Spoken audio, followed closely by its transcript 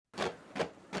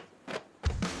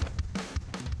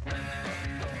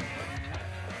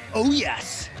Oh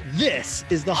yes, this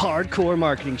is the Hardcore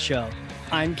Marketing Show.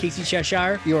 I'm Casey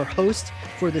Cheshire, your host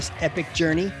for this epic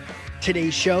journey.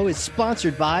 Today's show is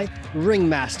sponsored by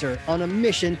Ringmaster, on a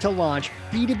mission to launch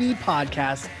B2B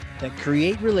podcasts that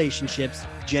create relationships,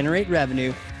 generate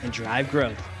revenue, and drive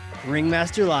growth.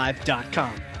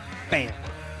 Ringmasterlive.com. Bam.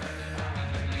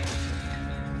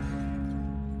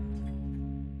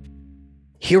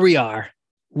 Here we are.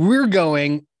 We're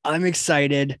going. I'm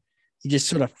excited. You just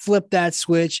sort of flip that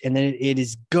switch and then it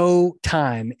is go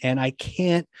time. And I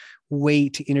can't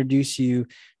wait to introduce you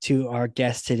to our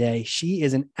guest today. She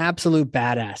is an absolute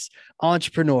badass,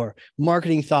 entrepreneur,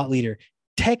 marketing thought leader,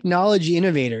 technology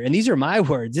innovator. And these are my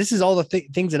words. This is all the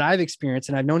things that I've experienced,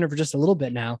 and I've known her for just a little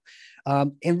bit now.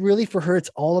 And really for her, it's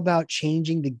all about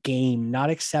changing the game, not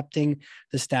accepting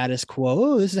the status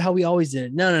quo. Oh, this is how we always did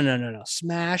it. No.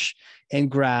 Smash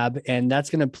and grab. And that's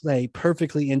going to play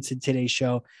perfectly into today's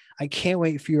show. I can't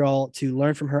wait for you all to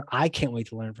learn from her. I can't wait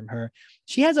to learn from her.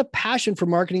 She has a passion for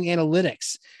marketing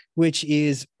analytics, which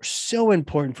is so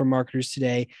important for marketers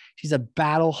today. She's a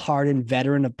battle-hardened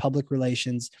veteran of public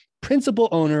relations, principal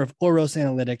owner of Oros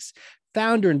Analytics,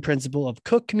 founder and principal of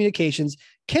Koch Communications.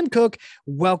 Kim Koch,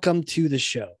 welcome to the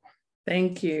show.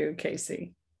 Thank you,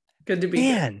 Casey. Good to be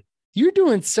here. You're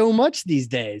doing so much these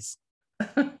days.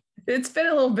 It's been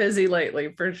a little busy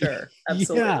lately, for sure.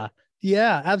 Absolutely.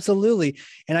 Yeah, absolutely.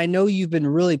 And I know you've been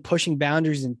really pushing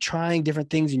boundaries and trying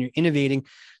different things and you're innovating.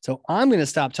 So I'm going to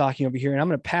stop talking over here and I'm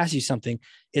going to pass you something.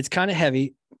 It's kind of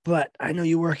heavy, but I know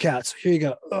you work out. So here you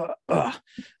go.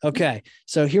 Okay.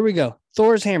 So here we go.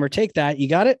 Thor's hammer. Take that. You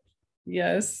got it?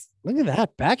 Yes. Look at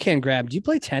that backhand grab. Do you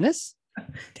play tennis?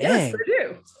 Dang. Yes, I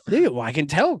do. Dude, well, I can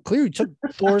tell clearly you took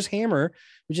Thor's hammer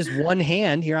with just one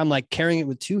hand. Here I'm like carrying it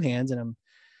with two hands and I'm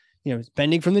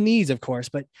bending from the knees, of course,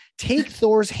 but take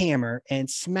Thor's hammer and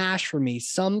smash for me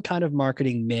some kind of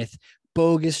marketing myth,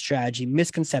 bogus strategy,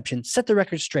 misconception, set the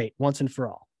record straight once and for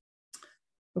all.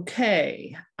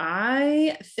 Okay.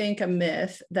 I think a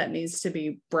myth that needs to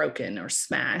be broken or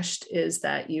smashed is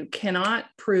that you cannot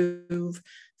prove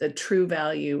the true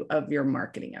value of your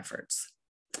marketing efforts,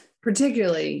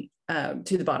 particularly to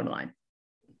the bottom line.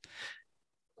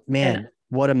 Man,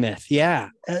 what a myth. Yeah.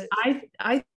 I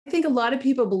think a lot of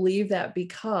people believe that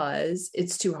because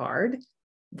it's too hard.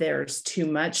 There's too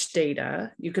much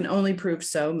data. You can only prove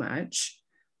so much.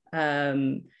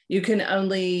 You can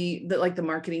only, the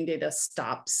marketing data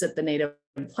stops at the native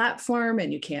platform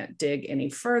and you can't dig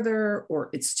any further, or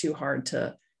it's too hard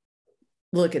to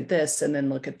look at this and then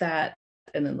look at that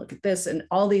and then look at this and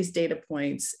all these data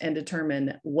points and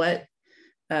determine what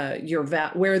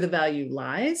where the value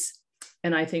lies.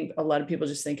 And I think a lot of people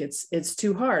just think it's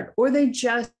too hard, or they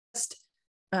just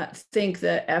think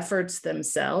the efforts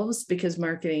themselves, because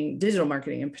digital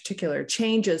marketing in particular,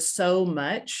 changes so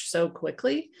much so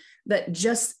quickly that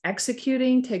just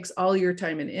executing takes all your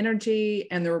time and energy,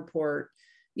 and the report,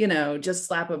 just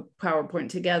slap a PowerPoint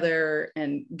together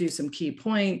and do some key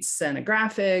points and a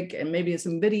graphic and maybe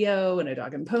some video and a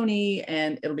dog and pony,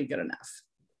 and it'll be good enough.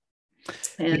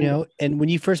 And when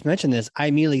you first mentioned this, I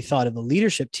immediately thought of the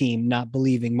leadership team not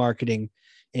believing marketing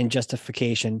in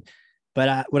justification.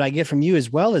 But what I get from you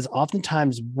as well is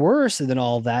oftentimes worse than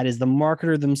all of that is the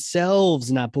marketer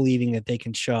themselves not believing that they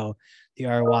can show the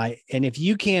ROI. And if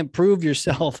you can't prove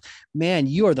yourself, man,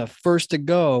 you are the first to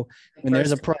go when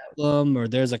there's a problem or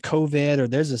there's a COVID or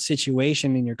there's a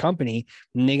situation in your company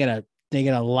and they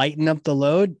gotta lighten up the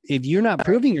load. If you're not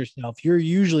proving yourself, you're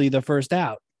usually the first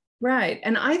out. Right.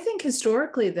 And I think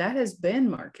historically that has been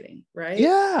marketing, right?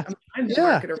 Yeah. I'm a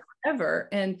marketer forever.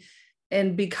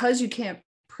 And because you can't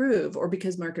prove, or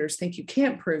because marketers think you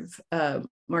can't prove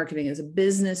marketing as a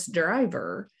business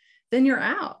driver, then you're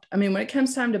out. I mean, when it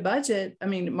comes time to budget,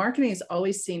 marketing is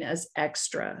always seen as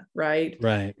extra, right?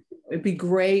 Right. It'd be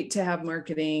great to have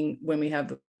marketing when we have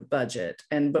the budget.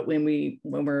 But when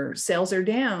our sales are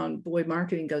down, boy,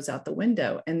 marketing goes out the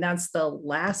window. And that's the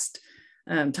last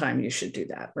time you should do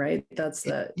that, right?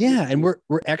 And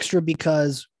we're extra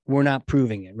because we're not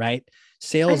proving it, right?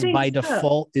 Sales by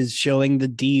default is showing the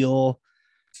deal,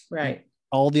 right?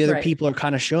 All the other people are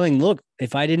kind of showing, look,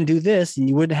 if I didn't do this, and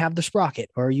you wouldn't have the sprocket,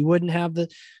 or you wouldn't have the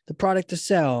product to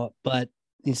sell. But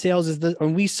in sales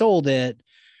when we sold it,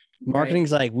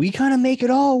 marketing's like, we kind of make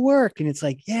it all work, and it's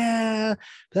like, yeah,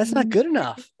 but that's not good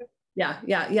enough. Yeah.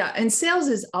 And sales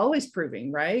is always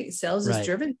proving, right? Sales is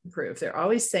driven to prove. They're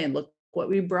always saying, look what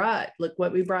we brought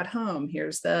home.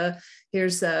 Here's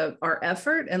our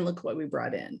effort, and look what we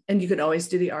brought in. And you could always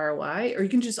do the ROI, or you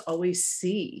can just always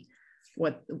see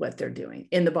what they're doing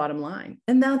in the bottom line.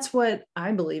 And that's what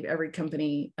I believe every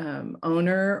company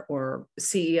owner or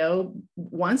CEO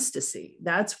wants to see.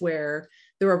 That's where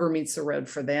the rubber meets the road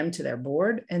for them to their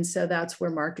board. And so that's where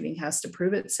marketing has to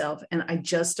prove itself. And I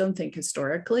just don't think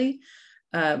historically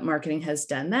marketing has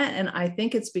done that. And I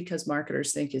think it's because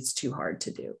marketers think it's too hard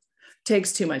to do. It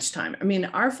takes too much time. I mean,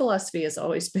 our philosophy has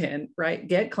always been, right?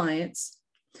 Get clients,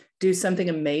 do something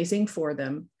amazing for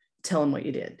them, tell them what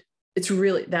you did.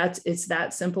 It's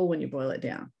that simple when you boil it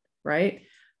down, right?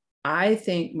 I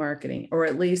think marketing, or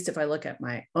at least if I look at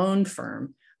my own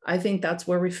firm, I think that's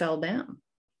where we fell down.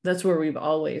 That's where we've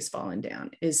always fallen down,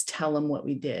 is tell them what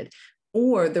we did.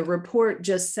 Or the report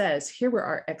just says, here were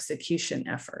our execution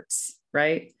efforts,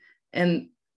 right? And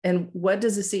what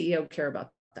does the CEO care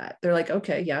about that? They're like,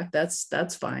 okay, yeah,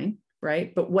 that's fine,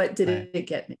 right? But what did it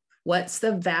get me? What's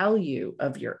the value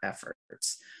of your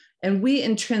efforts? And we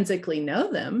intrinsically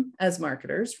know them as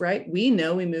marketers, right? We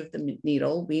know we moved the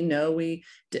needle. We know we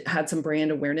had some brand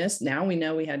awareness. Now we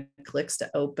know we had clicks to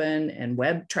open and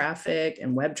web traffic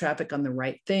on the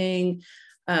right thing.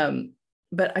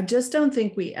 But I just don't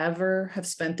think we ever have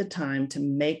spent the time to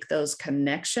make those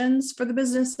connections for the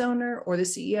business owner or the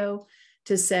CEO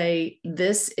to say,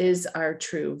 this is our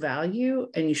true value,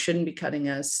 and you shouldn't be cutting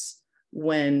us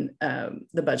when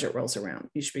the budget rolls around.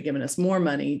 You should be giving us more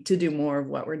money to do more of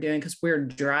what we're doing, because we're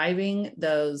driving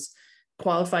those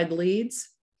qualified leads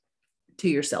to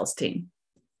your sales team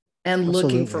and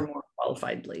looking for more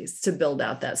qualified leads to build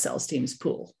out that sales team's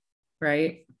pool,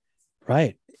 right?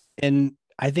 Right. And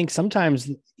I think sometimes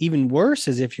even worse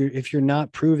is if you're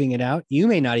not proving it out, you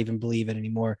may not even believe it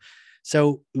anymore.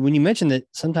 So when you mentioned that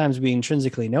sometimes we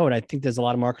intrinsically know it, I think there's a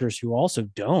lot of marketers who also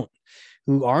don't,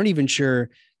 who aren't even sure.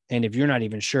 And if you're not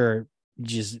even sure,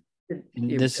 this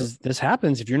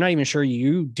happens. If you're not even sure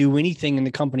you do anything in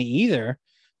the company either,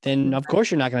 then of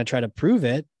course you're not going to try to prove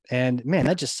it. And man,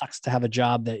 that just sucks to have a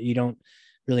job that you don't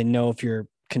really know if you're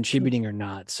contributing or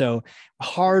not. So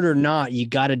hard or not, you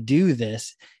got to do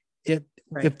this.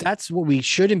 If that's what we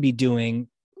shouldn't be doing,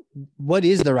 what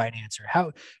is the right answer?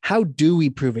 How do we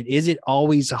prove it? Is it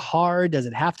always hard? Does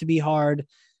it have to be hard?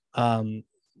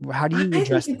 How do you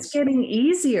address this? It's getting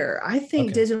easier. I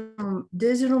think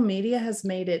digital media has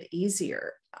made it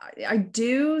easier. I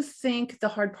do think the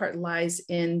hard part lies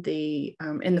in the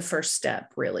first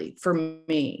step, really, for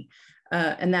me,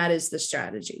 and that is the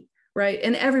strategy, right?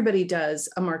 And everybody does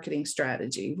a marketing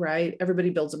strategy, right?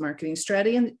 Everybody builds a marketing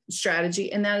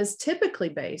strategy, and that is typically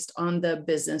based on the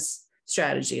business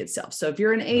strategy itself. So if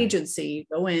you're an agency, you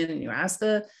go in and you ask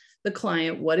the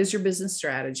client, what is your business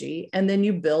strategy? And then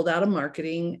you build out a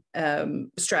marketing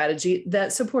strategy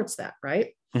that supports that,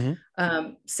 right? Mm-hmm.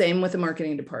 Same with the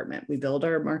marketing department. We build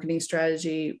our marketing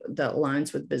strategy that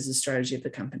aligns with business strategy of the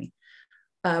company.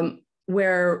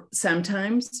 Where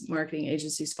sometimes marketing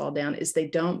agencies fall down is they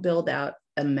don't build out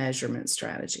a measurement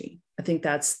strategy. I think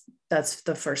that's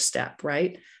the first step,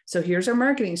 right? So here's our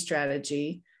marketing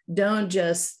strategy. Don't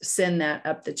just send that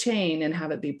up the chain and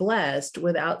have it be blessed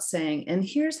without saying, and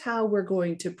here's how we're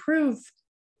going to prove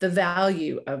the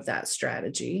value of that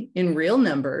strategy in real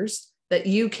numbers that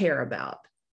you care about,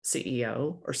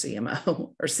 CEO or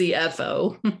CMO or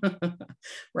CFO,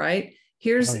 right?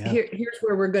 Here's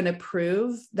where we're going to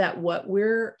prove that what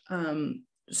we're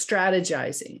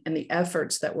strategizing and the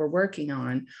efforts that we're working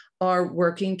on are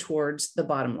working towards the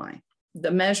bottom line.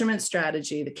 The measurement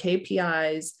strategy, the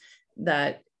KPIs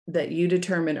that you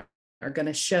determine are going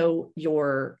to show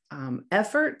your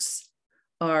efforts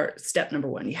are step number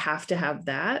one. You have to have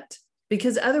that,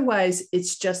 because otherwise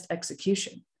it's just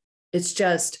execution. It's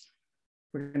just,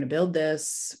 we're going to build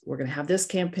this, we're going to have this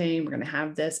campaign, we're going to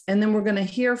have this, and then we're going to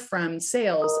hear from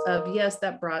sales of, yes,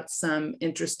 that brought some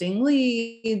interesting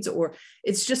leads, or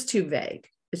it's just too vague.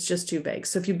 It's just too vague.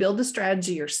 So if you build the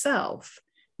strategy yourself,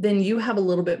 then you have a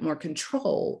little bit more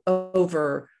control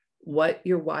over what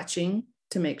you're watching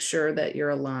to make sure that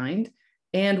you're aligned,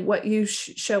 and what you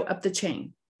show up the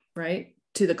chain, right?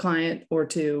 To the client or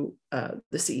to the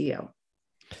CEO.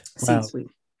 Wow.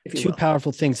 Two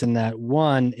powerful things in that.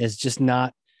 One is just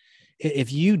not,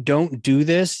 if you don't do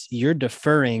this, you're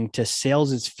deferring to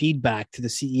sales's feedback to the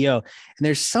CEO. And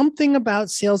there's something about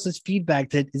sales's feedback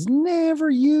that is never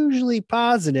usually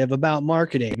positive about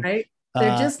marketing. Right.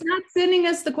 They're just not sending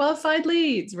us the qualified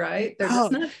leads, right? They're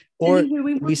just not. Or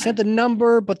we sent the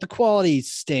number, but the quality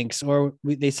stinks. Or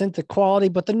they sent the quality,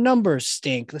 but the numbers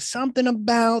stink. There's something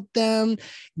about them.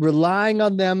 Relying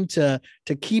on them to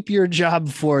keep your job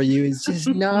for you is just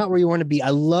not where you want to be.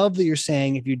 I love that you're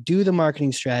saying, if you do the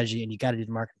marketing strategy, and you got to do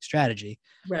the marketing strategy,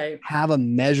 right? Have a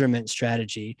measurement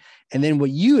strategy. And then what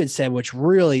you had said, which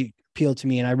really appealed to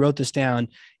me, and I wrote this down,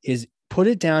 is put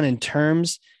it down in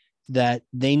terms that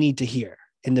they need to hear,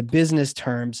 in the business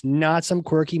terms, not some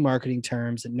quirky marketing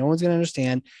terms that no one's going to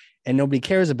understand. and nobody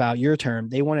cares about your term.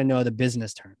 They want to know the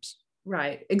business terms.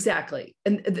 Right. Exactly.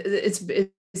 And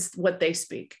it's what they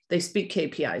speak. They speak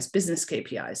KPIs, business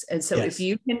KPIs. And so if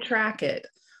you can track it,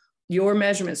 your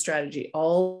measurement strategy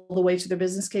all the way to their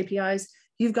business KPIs,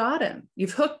 you've got them.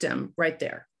 You've hooked them right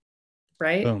there.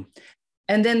 Right. Boom.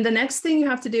 And then the next thing you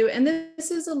have to do, and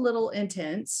this is a little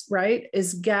intense, right,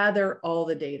 is gather all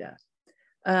the data.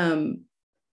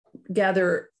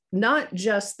 Gather not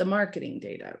just the marketing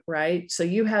data, right? So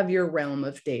you have your realm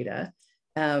of data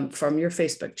from your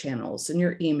Facebook channels and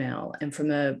your email, and from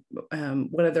the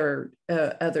what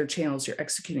other channels you're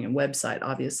executing, a website,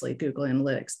 obviously, Google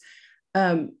Analytics.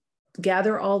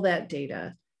 Gather all that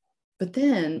data, but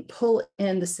then pull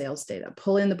in the sales data,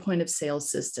 pull in the point of sale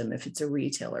system if it's a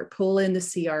retailer, pull in the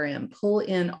CRM, pull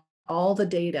in all the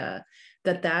data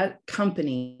that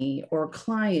company or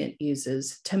client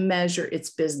uses to measure its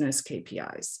business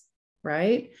KPIs,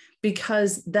 right?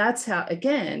 Because that's how,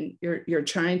 again, you're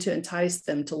trying to entice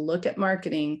them to look at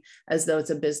marketing as though it's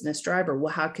a business driver.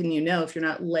 Well, how can you know if you're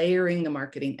not layering the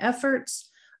marketing efforts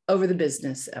over the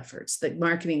business efforts, the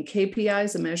marketing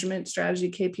KPIs, the measurement strategy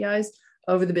KPIs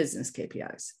over the business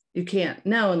KPIs? You can't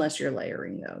know unless you're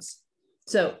layering those.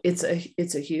 So it's a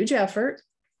huge effort,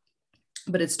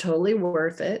 but it's totally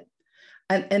worth it.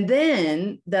 And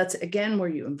then that's, again, where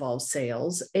you involve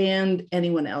sales and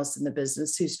anyone else in the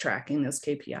business who's tracking those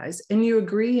KPIs. And you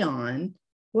agree on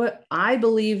what I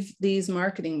believe these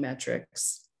marketing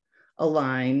metrics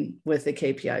align with the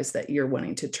KPIs that you're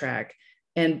wanting to track.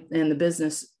 And the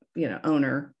business,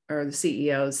 owner or the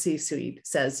CEO, C-suite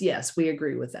says, yes, we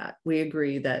agree with that. We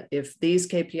agree that if these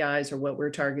KPIs are what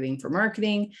we're targeting for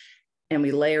marketing and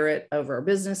we layer it over our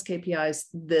business KPIs,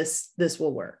 this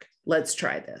will work. Let's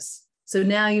try this. So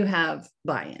now you have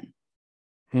buy-in,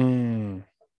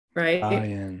 right?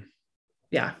 Buy-in.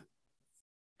 Yeah.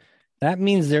 That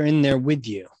means they're in there with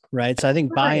you, right? So I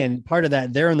think buy-in, part of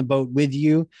that, they're on the boat with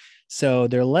you. So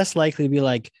they're less likely to be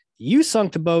like, you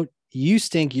sunk the boat, you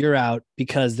stink, you're out,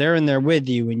 because they're in there with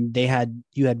you and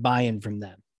you had buy-in from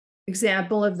them.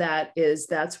 Example of that is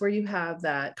that's where you have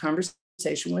that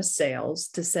conversation with sales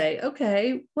to say,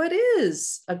 okay, what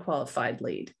is a qualified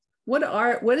lead?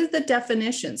 What is the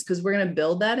definitions? Because we're going to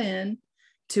build that in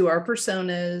to our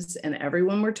personas and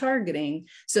everyone we're targeting.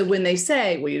 So when they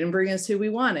say, well, you didn't bring us who we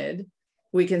wanted,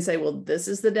 we can say, well, this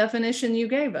is the definition you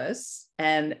gave us.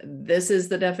 And this is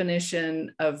the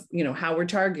definition of, how we're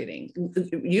targeting.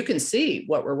 You can see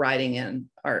what we're writing in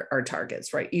our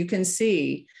targets, right? You can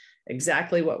see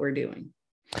exactly what we're doing.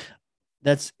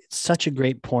 That's such a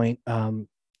great point.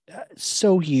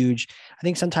 So huge. I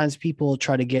think sometimes people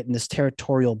try to get in this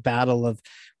territorial battle of,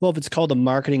 well, if it's called a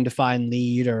marketing defined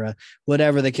lead or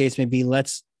whatever the case may be,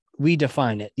 we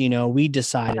define it, we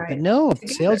decide it. But no,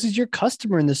 sales is your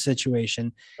customer in this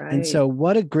situation. Right. And so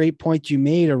what a great point you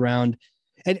made around,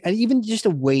 and even just a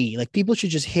way, like people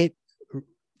should just hit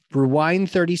rewind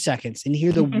 30 seconds and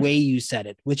hear the way you said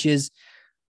it, which is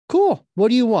cool. What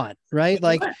do you want? Right?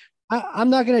 Like, I'm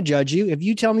not going to judge you. If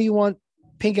you tell me you want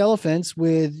pink elephants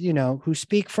with, who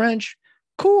speak French,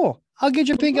 cool. I'll get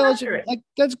you a pink elephant. Like,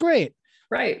 that's great.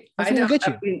 Right.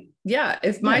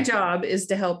 If my job is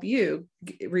to help you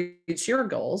reach your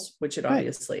goals, which it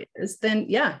obviously is, then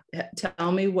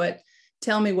tell me what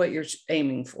you're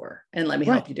aiming for and let me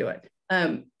help you do it.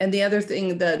 And the other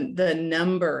thing, the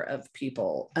number of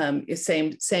people is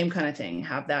same kind of thing.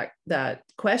 Have that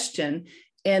question.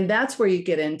 And that's where you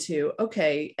get into,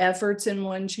 okay, efforts in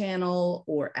one channel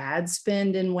or ad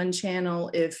spend in one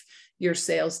channel. If your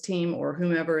sales team or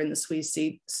whomever in the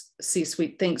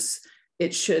C-suite thinks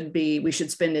we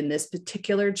should spend in this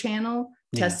particular channel,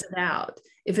 test it out.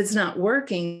 If it's not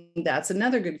working, that's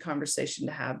another good conversation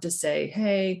to have, to say,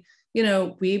 hey,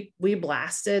 we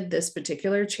blasted this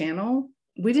particular channel.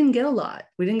 We didn't get a lot.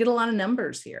 We didn't get a lot of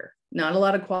numbers here, not a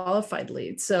lot of qualified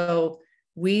leads. So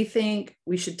we think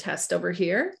we should test over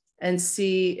here and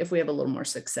see if we have a little more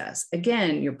success.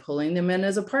 Again, you're pulling them in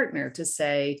as a partner to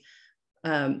say,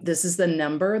 this is the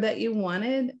number that you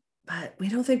wanted, but we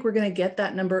don't think we're going to get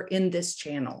that number in this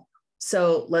channel.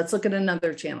 So let's look at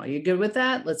another channel. You good with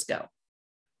that? Let's go.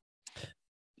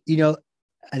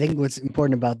 I think what's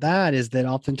important about that is that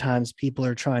oftentimes people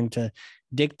are trying to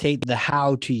dictate the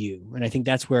how to you. And I think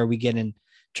that's where we get in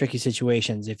tricky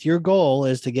situations. If your goal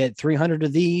is to get 300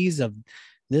 of these of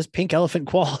this pink elephant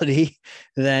quality,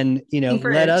 then,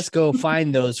 let us go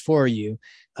find those for you.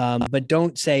 But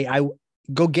don't say,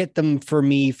 go get them for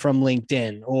me from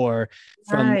LinkedIn or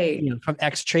from, from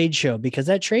X trade show, because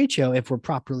that trade show, if we're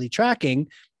properly tracking,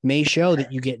 may show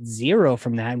that you get 0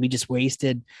 from that. And we just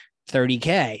wasted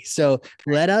 $30,000. So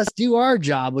let us do our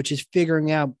job, which is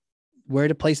figuring out where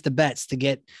to place the bets to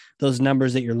get those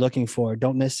numbers that you're looking for.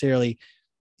 Don't necessarily,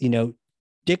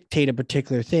 dictate a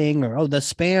particular thing, or, oh, the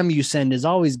spam you send is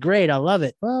always great, I love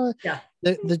it. Well, Yeah.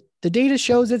 The data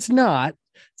shows it's not.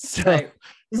 So, Right.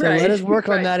 so let us work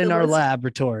on Right. that in So our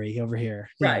laboratory over here.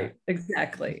 Right.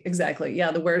 Exactly. Yeah.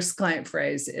 The worst client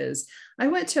phrase is, I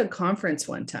went to a conference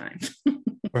one time.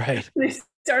 Right. They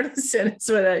start a sentence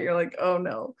with that. You're like, oh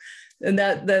no. And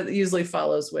that usually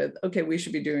follows with, okay, we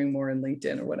should be doing more in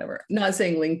LinkedIn or whatever. Not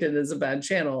saying LinkedIn is a bad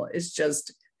channel. It's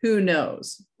just, who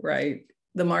knows, right?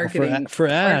 The marketing for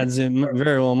ads, it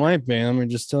very well might be. Let me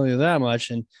just tell you that much.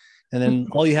 And then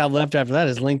all you have left after that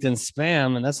is LinkedIn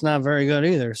spam, and that's not very good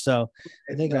either. So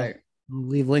I think I'll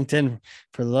leave LinkedIn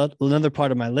for another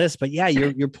part of my list. But yeah,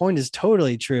 your point is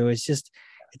totally true. It's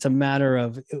a matter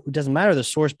of, it doesn't matter the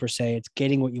source per se. It's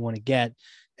getting what you want to get,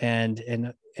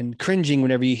 and cringing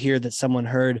whenever you hear that someone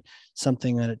heard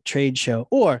something at a trade show,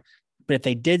 but if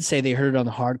they did say they heard it on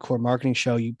the Hardcore Marketing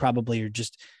Show, you probably are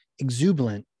just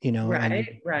exuberant, and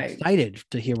excited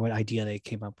to hear what idea they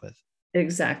came up with.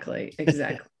 Exactly.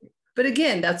 But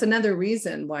again, that's another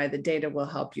reason why the data will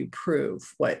help you prove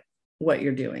what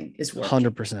you're doing is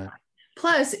working. 100%.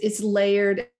 Plus, it's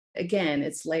layered. Again,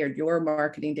 it's layered. Your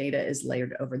marketing data is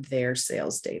layered over their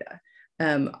sales data.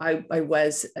 I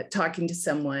was talking to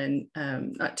someone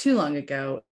not too long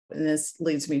ago, and this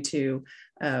leads me to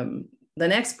the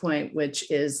next point, which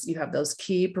is you have those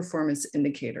key performance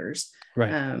indicators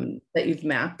that you've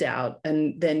mapped out,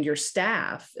 and then your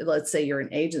staff, let's say you're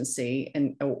an agency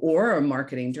or a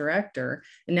marketing director,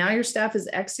 and now your staff is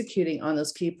executing on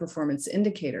those key performance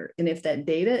indicator. And if that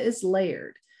data is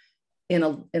layered in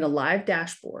a live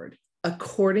dashboard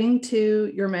according to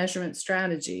your measurement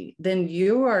strategy, then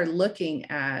you are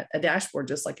looking at a dashboard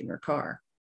just like in your car,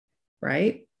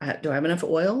 right? Do I have enough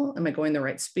oil? Am I going the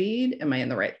right speed? Am I in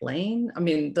the right lane? I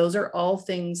mean, those are all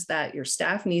things that your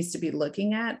staff needs to be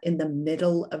looking at in the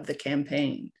middle of the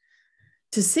campaign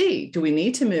to see, do we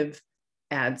need to move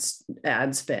ad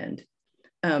spend?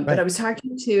 But I was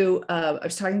talking to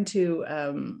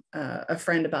a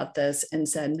friend about this and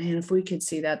said, man, if we could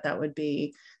see that would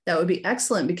be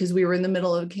excellent, because we were in the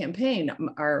middle of a campaign.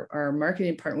 Our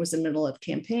marketing department was in the middle of a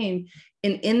campaign.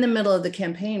 And in the middle of the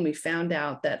campaign, we found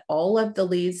out that all of the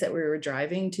leads that we were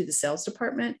driving to the sales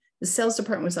department was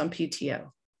on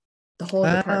PTO, the whole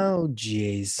department. Oh,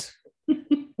 geez.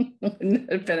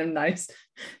 It's been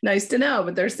nice to know,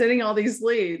 but they're sending all these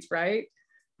leads, right?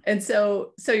 And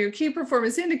so your key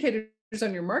performance indicators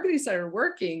on your marketing side are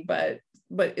working, but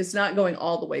it's not going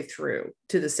all the way through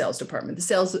to the sales department. The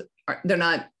sales, they're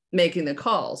not making the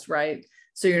calls, right?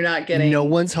 So you're not getting. No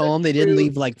one's home. They didn't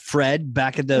leave like Fred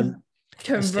back at the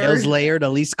sales layer to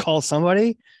at least call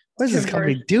somebody. What is this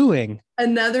company doing?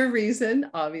 Another reason,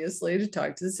 obviously, to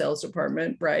talk to the sales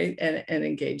department, right? And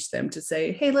engage them to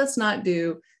say, hey, let's not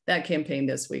do that campaign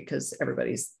this week because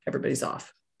everybody's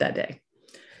off that day.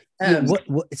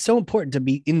 It's so important to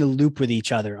be in the loop with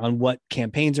each other on what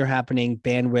campaigns are happening,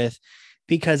 bandwidth,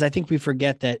 because I think we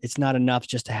forget that it's not enough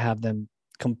just to have them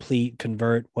complete,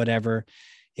 convert, whatever.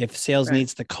 If sales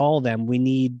needs to call them, we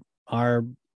need our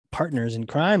partners in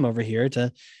crime over here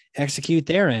to execute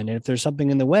their end. And if there's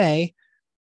something in the way,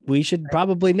 we should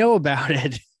probably know about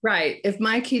it. Right. If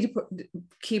my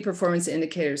key performance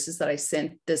indicators is that I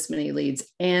sent this many leads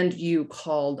and you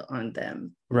called on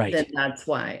them, right, then that's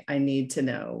why I need to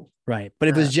know. Right. But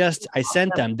if it's just I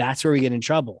sent them, that's where we get in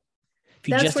trouble. If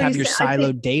you just have your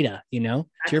siloed data, to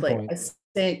your point. I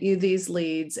sent you these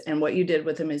leads and what you did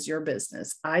with them is your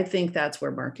business. I think that's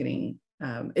where marketing,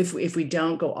 if we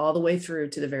don't go all the way through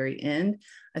to the very end,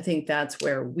 I think that's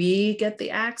where we get the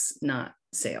axe, not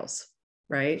sales,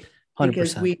 right? 100%.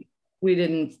 Because we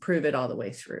didn't prove it all the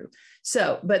way through.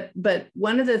 So, but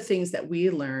one of the things that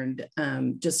we learned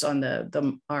just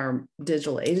on our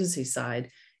digital agency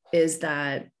side is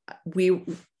that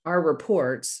our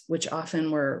reports, which often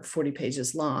were 40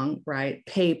 pages long, right?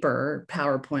 Paper,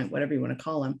 PowerPoint, whatever you want to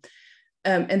call them.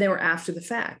 And they were after the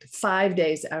fact. 5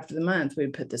 days after the month, we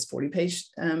would put this 40-page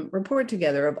report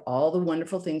together of all the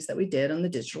wonderful things that we did on the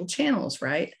digital channels,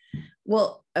 right?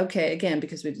 Well, okay, again,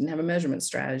 because we didn't have a measurement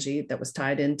strategy that was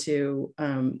tied into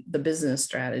the business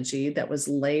strategy that was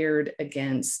layered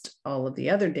against all of the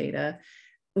other data,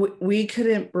 we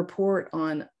couldn't report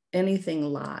on anything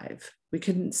live. We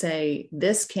couldn't say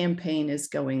this campaign is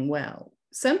going well.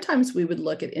 Sometimes we would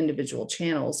look at individual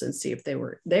channels and see if they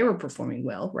were performing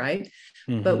well, right?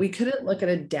 Mm-hmm. But we couldn't look at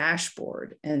a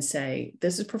dashboard and say,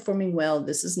 this is performing well,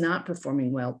 this is not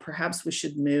performing well. Perhaps we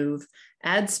should move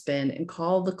ad spend and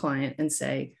call the client and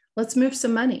say, let's move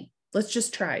some money. Let's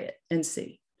just try it and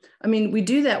see. I mean, we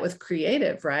do that with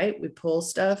creative, right? We pull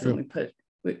stuff and we put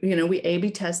We A/B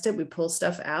test it, we pull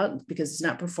stuff out because it's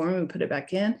not performing, we put it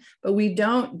back in, but we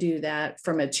don't do that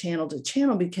from a channel to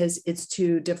channel because it's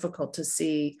too difficult to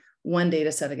see one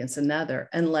data set against another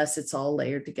unless it's all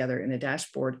layered together in a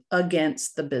dashboard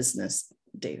against the business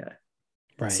data.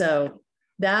 Right. So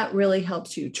that really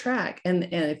helps you track. And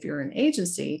if you're an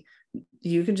agency,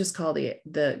 you can just call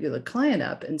the client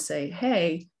up and say,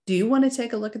 hey, do you want to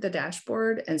take a look at the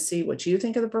dashboard and see what you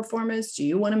think of the performance? Do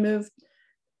you want to move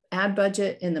ad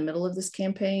budget in the middle of this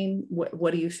campaign?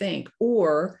 What do you think?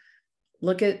 Or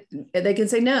they can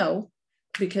say no,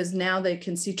 because now they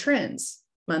can see trends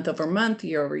month over month,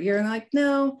 year over year. And they're like,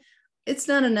 no, it's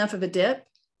not enough of a dip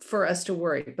for us to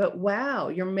worry. But wow,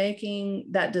 you're making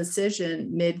that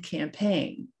decision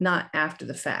mid-campaign, not after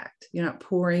the fact. You're not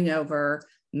poring over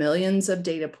millions of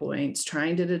data points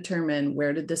trying to determine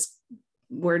where did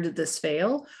this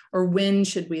fail, or when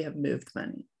should we have moved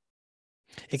money.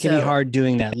 It can be hard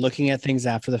doing that, looking at things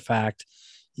after the fact.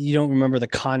 You don't remember the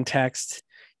context.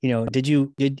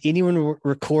 Did anyone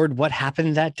record what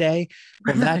happened that day?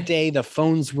 Well, that day the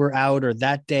phones were out, or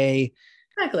that day,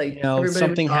 exactly.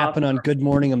 Something happened on Good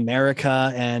Morning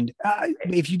America. And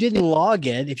if you didn't log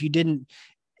it, if you didn't,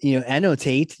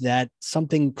 annotate that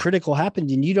something critical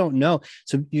happened and you don't know.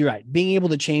 So you're right. Being able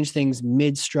to change things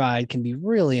mid-stride can be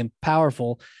really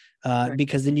powerful. Right.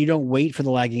 Because then you don't wait for the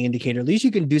lagging indicator. At least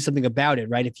you can do something about it,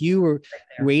 right? If you were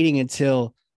waiting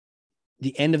until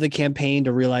the end of the campaign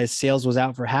to realize sales was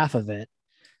out for half of it,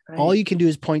 right, all you can do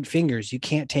is point fingers. You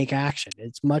can't take action.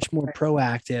 It's much more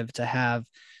proactive to have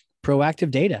proactive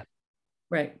data.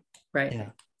 Right. Yeah.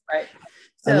 Right.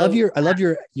 So, I love your,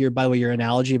 by the way, your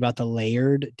analogy about the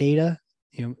layered data,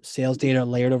 sales data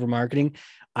layered over marketing.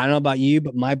 I don't know about you,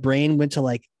 but my brain went to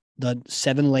like the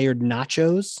 7-layered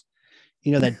nachos.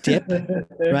 That dip,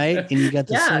 right? And you got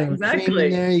the cream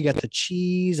in there. You got the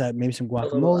cheese, maybe some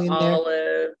guacamole in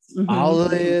there,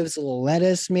 olives, a little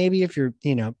lettuce, maybe if you're,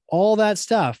 all that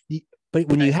stuff. But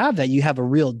when you have that, you have a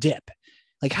real dip.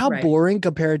 Like how boring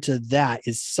compared to that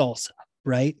is salsa,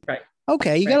 right? Right.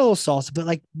 Okay, you got a little salsa, but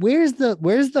like, where's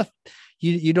the?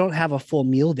 You don't have a full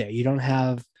meal there. You don't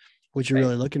have what you're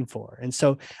really looking for. And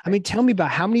so, I mean, tell me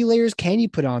about how many layers can you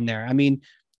put on there? I mean,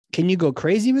 can you go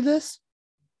crazy with this?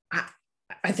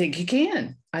 I think you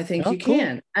can. I think you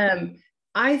can.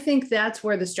 I think that's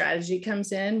where the strategy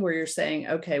comes in, where you're saying,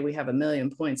 okay, we have 1 million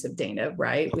points of data,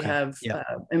 right? Okay. We have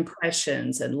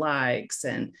impressions and likes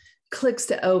and clicks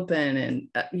to open and,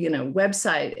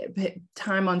 website,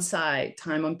 time on site,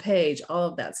 time on page, all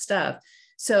of that stuff.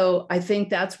 So I think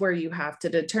that's where you have to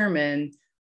determine,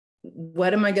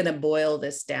 what am I going to boil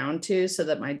this down to so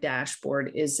that my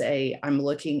dashboard is I'm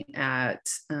looking at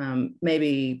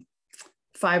maybe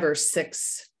 5 or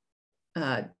 6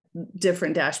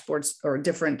 different dashboards or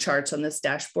different charts on this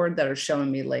dashboard that are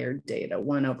showing me layered data,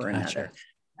 one over another.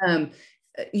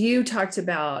 You talked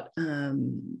about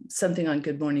something on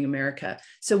Good Morning America.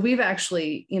 So we've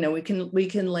actually, we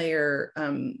can layer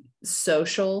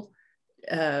social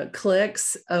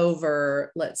clicks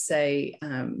over, let's say,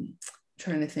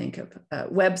 trying to think of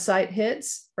website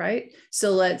hits, right?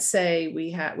 So let's say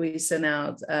we sent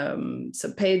out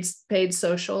some paid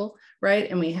social, right?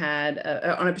 And we had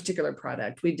on a particular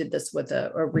product. We did this with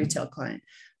a retail client,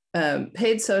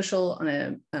 paid social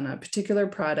on a particular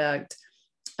product.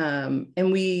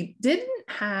 And we didn't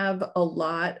have a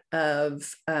lot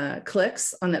of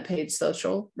clicks on that paid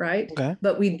social, right? Okay.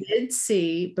 But we did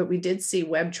see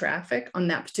web traffic on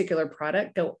that particular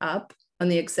product go up on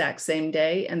the exact same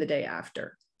day and the day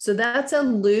after. So that's a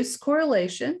loose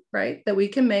correlation, right? That we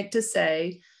can make to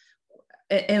say,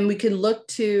 and we can look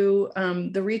to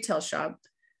the retail shop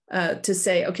to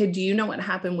say, okay, do you know what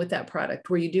happened with that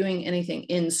product? Were you doing anything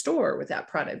in store with that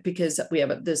product? Because we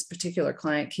have this particular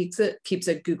client keeps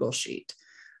a Google sheet,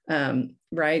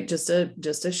 right? Just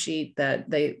a sheet that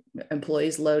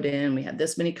employees load in. We had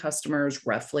this many customers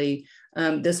roughly.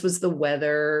 This was the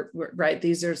weather, right?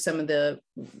 These are some of the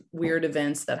weird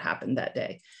events that happened that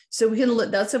day. So we can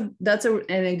look, that's an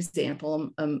example,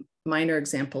 minor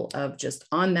example of just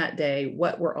on that day,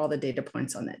 what were all the data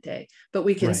points on that day? But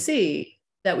we can see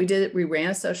that we ran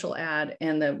a social ad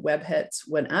and the web hits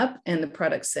went up and the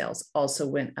product sales also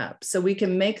went up. So we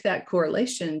can make that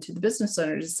correlation to the business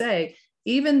owner to say,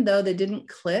 even though they didn't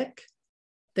click,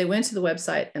 they went to the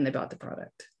website and they bought the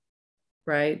product,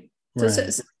 right?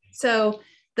 So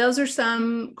those are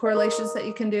some correlations that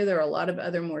you can do. There are a lot of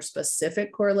other more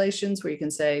specific correlations where you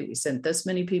can say, we sent this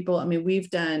many people. I mean, we've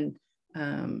done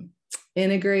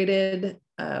integrated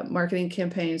marketing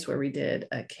campaigns where we did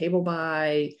a cable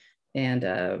buy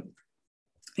and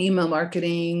email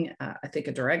marketing, I think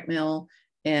a direct mail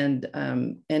and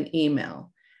an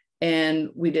email. And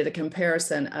we did a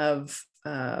comparison of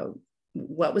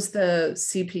what was the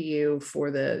CPU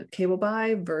for the cable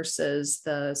buy versus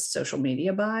the social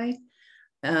media buy.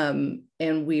 And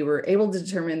we were able to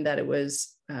determine that it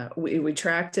was, we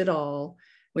tracked it all.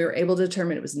 We were able to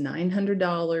determine it was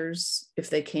 $900 if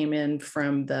they came in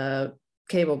from the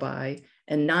cable buy,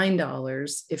 and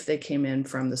 $9 if they came in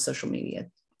from the social media,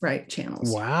 right,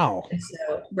 channels. Wow.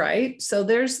 So, right. So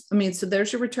there's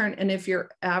your return. And if your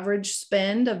average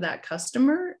spend of that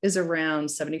customer is around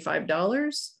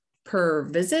 $75 per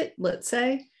visit, let's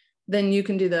say, then you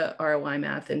can do the ROI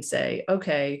math and say,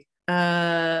 okay,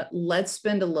 let's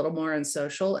spend a little more on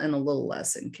social and a little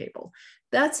less in cable.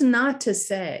 That's not to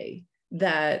say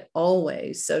that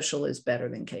always social is better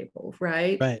than cable,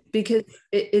 right? Right. Because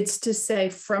it's to say,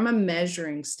 from a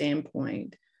measuring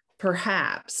standpoint,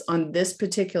 perhaps on this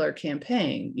particular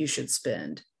campaign, you should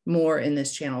spend more in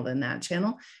this channel than that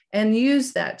channel, and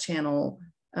use that channel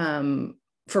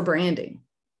for branding,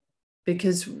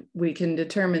 because we can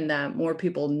determine that more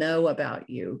people know about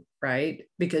you, right?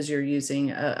 Because you're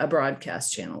using a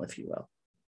broadcast channel, if you will.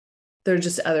 There are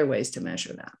just other ways to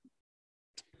measure that.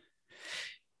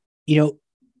 You know,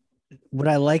 what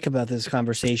I like about this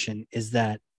conversation is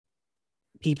that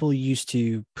people used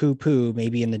to poo-poo,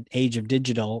 maybe in the age of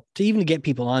digital, to even get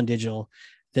people on digital,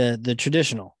 the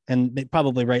traditional, and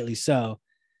probably rightly so.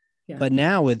 Yeah. But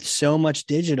now with so much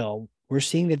digital, we're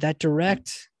seeing that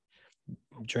direct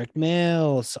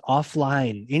mail,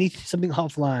 offline, something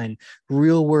offline,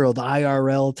 real world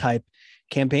IRL type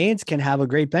campaigns can have a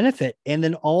great benefit. And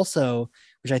then also,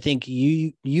 which I think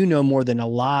you know more than a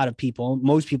lot of people,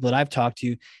 most people that I've talked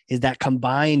to, is that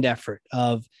combined effort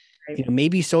of,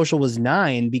 maybe social was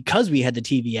 $9 because we had the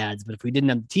TV ads, but if we didn't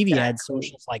have the TV ads,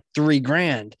 social's like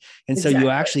 $3,000. And so you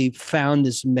actually found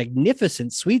this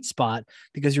magnificent sweet spot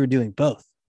because you were doing both.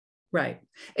 Right.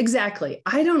 Exactly.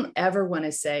 I don't ever want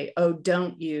to say, oh,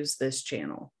 don't use this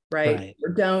channel, right? Or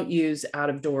don't use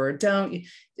out of door.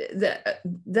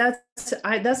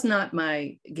 That's not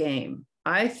my game.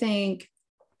 I think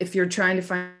if you're trying to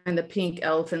find the pink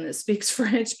elephant that speaks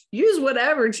French, use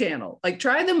whatever channel, like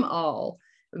try them all,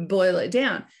 boil it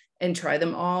down, and try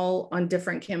them all on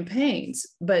different campaigns,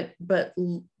 but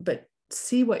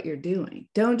see what you're doing.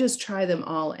 Don't just try them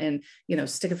all and,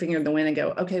 stick a finger in the wind and go,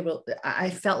 okay, well,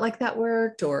 I felt like that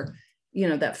worked, or,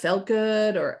 that felt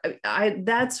good, or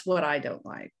that's what I don't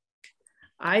like.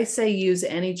 I say use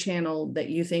any channel that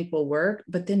you think will work,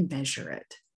 but then measure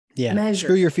it. Yeah.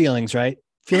 Screw your feelings, right?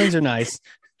 Feelings are nice,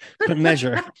 but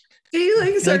measure.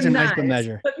 Feelings are nice, but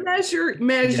measure. But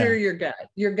measure your gut.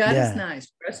 Your gut is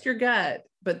nice. Trust your gut,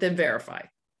 but then verify.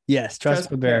 Yes. Trust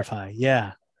but verify.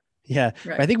 Yeah. Yeah.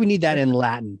 Right. I think we need that in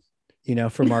Latin,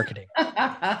 for marketing.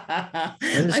 I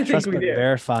trust think but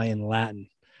verify in Latin.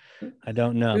 I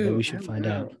don't know, but we should find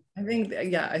out. I think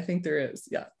there is.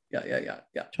 Yeah.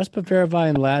 Trust but verify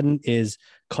in Latin is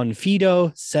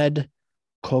confido sed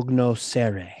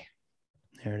cognoscere.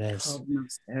 There it is.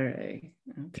 Cognoscere.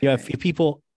 Okay. Yeah.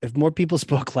 If more people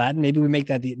spoke Latin, maybe we make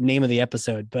that the name of the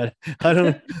episode, but I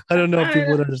don't know if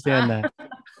people would understand that.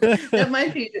 that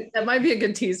might be a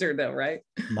good teaser though, right?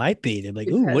 Might be. They're like,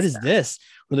 ooh, what is this?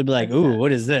 Or they'll be like, ooh,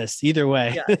 what is this? Either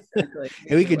way. Yeah, exactly.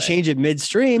 And we could change it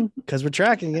midstream because we're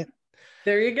tracking it.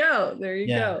 There you go.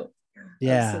 Go.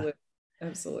 Yeah.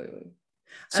 Absolutely.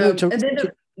 So go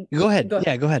ahead.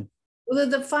 Yeah, go ahead. Well,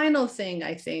 the final thing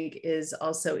I think is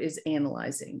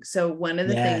analyzing. So one of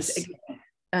the things,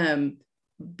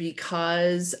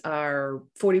 because our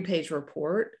 40-page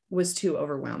report was too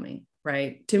overwhelming,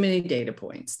 right? Too many data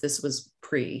points. This was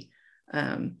because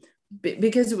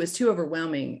it was too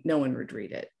overwhelming, no one would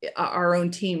read it. Our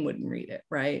own team wouldn't read it,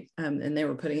 right? And they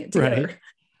were putting it together.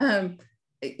 Right.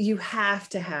 You have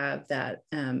to have that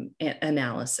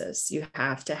analysis. You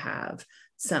have to have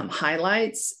some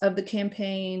highlights of the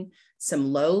campaign,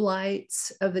 some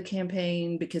lowlights of the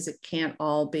campaign, because it can't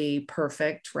all be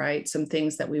perfect, right? Some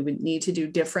things that we would need to do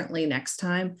differently next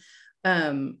time.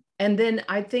 And then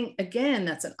I think, again,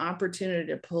 that's an opportunity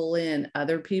to pull in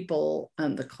other people,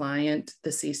 the client,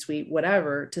 the C-suite,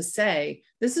 whatever, to say,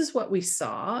 this is what we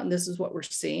saw and this is what we're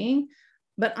seeing,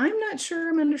 but I'm not sure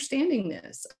I'm understanding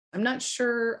this. I'm not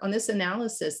sure on this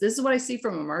analysis. This is what I see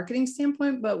from a marketing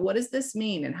standpoint, but what does this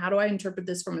mean? And how do I interpret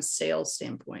this from a sales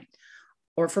standpoint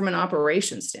or from an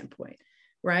operations standpoint,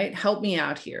 right? Help me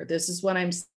out here. This is what I'm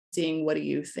seeing. What do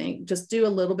you think? Just do a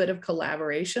little bit of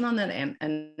collaboration on that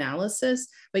analysis,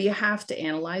 but you have to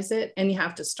analyze it and you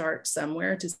have to start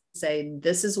somewhere to say,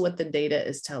 this is what the data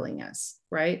is telling us,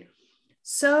 right?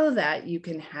 So that you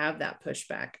can have that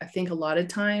pushback. I think a lot of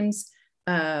times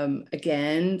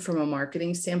Again, from a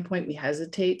marketing standpoint, we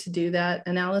hesitate to do that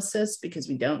analysis because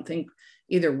we don't think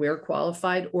either we're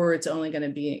qualified or it's only going to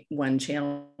be one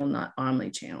channel, not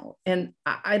omni-channel. And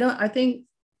I think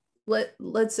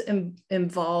let's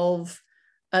involve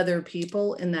other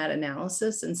people in that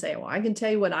analysis and say, well, I can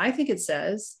tell you what I think it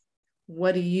says.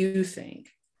 What do you think?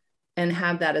 And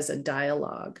have that as a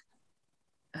dialogue.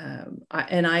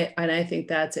 I think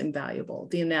that's invaluable.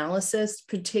 The analysis,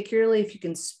 particularly if you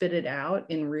can spit it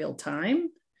out in real time.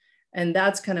 And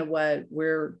that's kind of what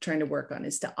we're trying to work on,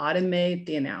 is to automate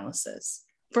the analysis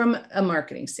from a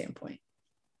marketing standpoint.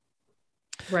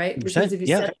 Right? Because if you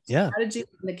set a strategy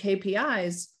and the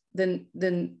KPIs,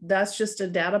 then that's just a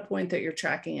data point that you're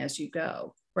tracking as you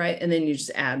go. Right. And then you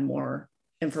just add more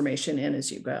information in as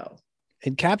you go.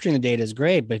 And capturing the data is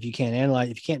great, but if you can't analyze,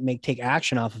 if you can't take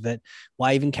action off of it,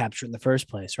 why even capture it in the first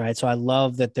place, right? So I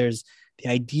love that there's the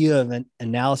idea of an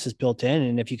analysis built in,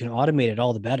 and if you can automate it,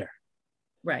 all the better.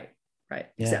 Right.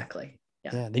 Exactly.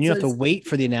 Yeah. Then you don't have to wait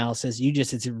for the analysis.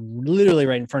 It's literally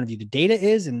right in front of you. The data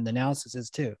is, and the analysis is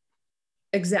too.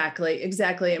 Exactly.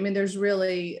 I mean,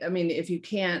 if you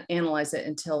can't analyze it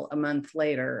until a month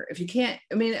later,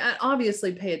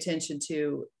 obviously pay attention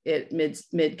to it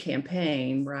mid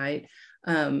campaign, right?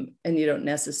 And you don't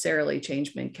necessarily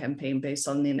change mid campaign based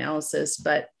on the analysis,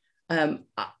 but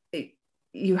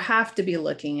you have to be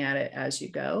looking at it as you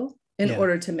go in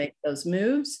order to make those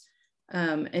moves.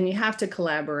 And you have to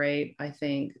collaborate, I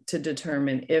think, to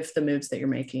determine if the moves that you're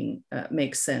making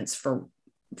make sense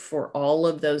for all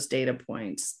of those data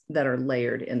points that are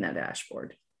layered in that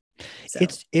dashboard. So.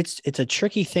 It's a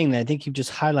tricky thing that I think you've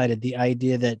just highlighted, the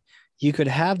idea that you could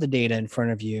have the data in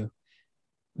front of you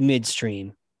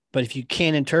midstream, but if you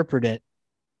can't interpret it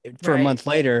for a month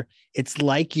later, it's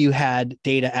like you had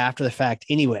data after the fact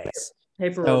anyways.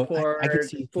 Paper report, I could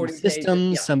see 40 systems,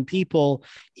 pages, some people,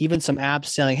 even some apps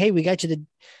saying, hey, we got you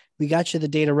the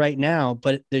data right now,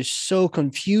 but they're so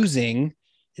confusing.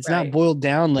 It's not boiled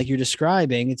down like you're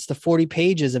describing. It's the 40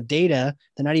 pages of data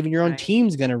that not even your own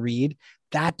team's going to read.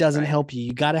 That doesn't help you.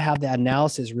 You got to have that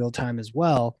analysis real time as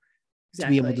well to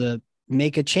be able to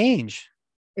make a change.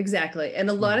 Exactly. And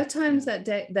a lot of times that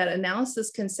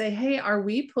analysis can say, hey, are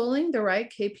we pulling the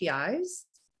right KPIs?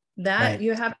 That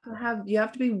you have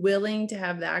to be willing to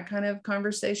have that kind of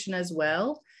conversation as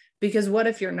well, because what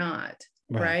if you're not,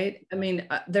 right? I mean,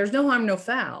 there's no harm, no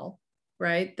foul.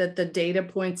 Right? That the data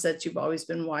points that you've always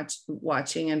been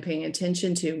watching and paying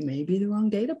attention to may be the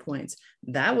wrong data points.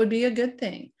 That would be a good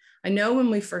thing. I know when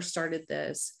we first started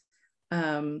this,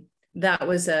 that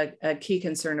was a key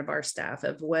concern of our staff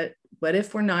of what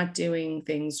if we're not doing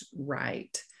things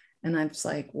right? And I was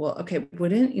like, well, okay,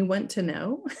 wouldn't you want to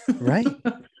know? Right.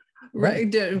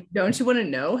 Right. Don't you want to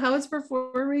know how it's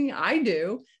performing? I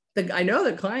do. I know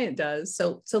the client does.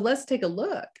 So let's take a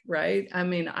look, right? I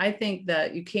mean, I think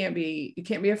that you can't be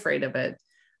afraid of it.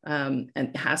 And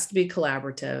it has to be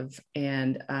collaborative,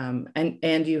 and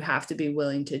you have to be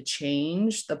willing to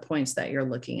change the points that you're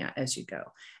looking at as you go.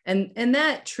 And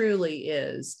that truly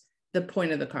is the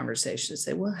point of the conversation, to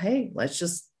say, well, hey,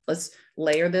 let's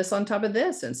layer this on top of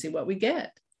this and see what we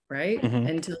get, right?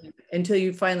 Mm-hmm. Until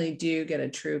you finally do get a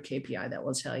true KPI that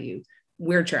will tell you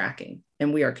we're tracking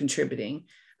and we are contributing.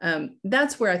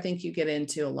 That's where I think you get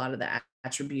into a lot of the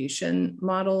attribution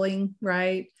modeling,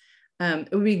 right?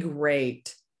 It would be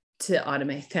great to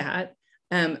automate that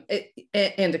and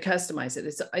to customize it.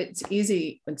 It's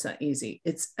easy. It's not easy.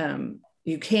 It's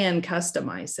you can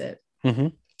customize it. Mm-hmm.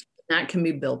 That can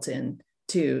be built in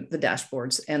to the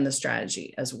dashboards and the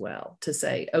strategy as well, to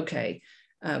say, okay,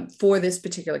 for this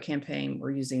particular campaign, we're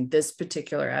using this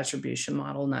particular attribution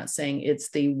model, not saying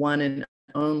it's the one and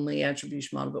only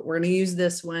attribution model, but we're going to use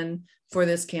this one for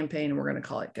this campaign and we're going to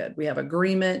call it good. We have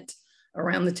agreement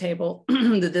around the table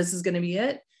that this is going to be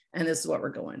it, and this is what we're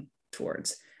going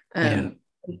towards. And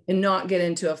not get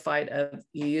into a fight of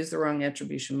you use the wrong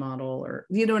attribution model, or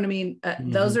you know what I mean?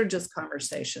 Those are just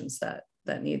conversations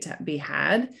that need to be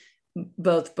had,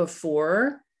 both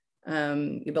before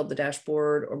you build the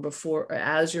dashboard or before, or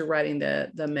as you're writing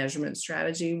the measurement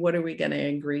strategy. What are we going to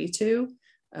agree to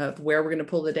of where we're going to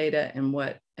pull the data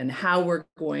and how we're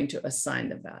going to assign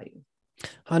the value?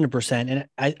 100%. And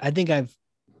I think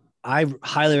I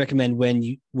highly recommend when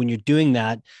you're doing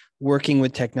that, working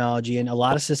with technology, and a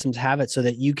lot of systems have it so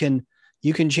that you can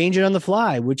change it on the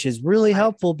fly, which is really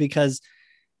helpful, because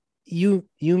you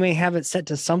may have it set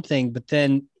to something, but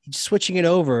then switching it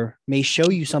over may show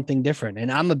you something different.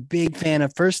 And I'm a big fan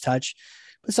of first touch,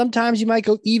 but sometimes you might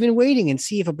go even waiting and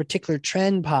see if a particular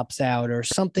trend pops out or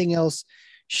something else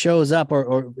shows up,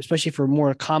 or especially for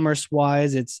more commerce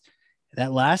wise,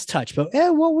 that last touch, but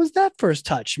what was that first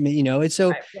touch? I mean, it's so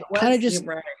Right. kind of just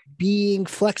Right. being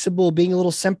flexible, being a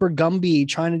little semper gumby,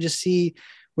 trying to just see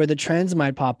where the trends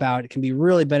might pop out. It can be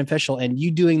really beneficial. And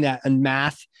you doing that in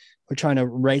math or trying to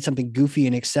write something goofy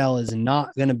in Excel is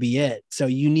not going to be it. So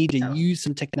you need to No. use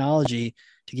some technology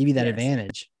to give you that Yes.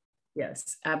 advantage.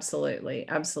 Yes, absolutely.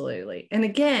 Absolutely. And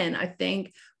again, I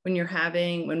think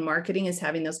when marketing is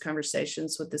having those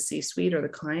conversations with the C-suite or the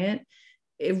client,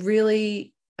 it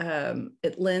really,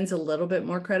 it lends a little bit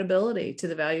more credibility to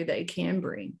the value that it can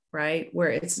bring, right?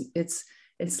 Where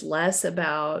it's less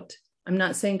about, I'm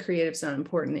not saying creative's not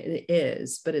important, it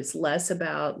is, but it's less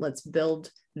about let's build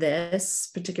this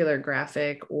particular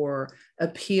graphic or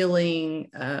appealing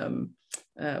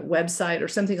website or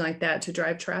something like that to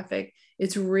drive traffic.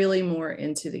 It's really more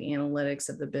into the analytics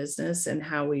of the business and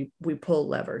how we pull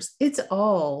levers. It's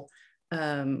all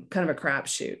kind of a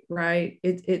crapshoot, right?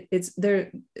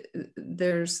 There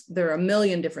are a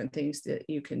million different things that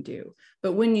you can do.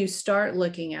 But when you start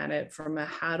looking at it from a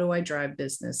how do I drive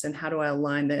business and how do I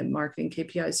align the marketing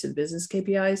KPIs to the business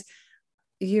KPIs,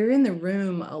 you're in the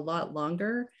room a lot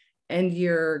longer and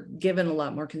you're given a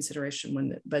lot more consideration when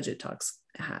the budget talks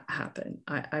happen.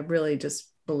 I really just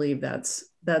believe that's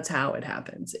how it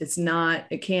happens.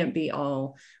 It can't be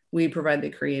all we provide the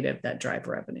creative that drive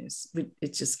revenues.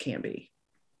 It just can't be.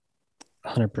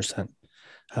 100%.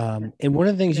 And one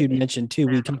of the things you'd mentioned too,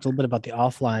 we talked a little bit about the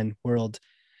offline world.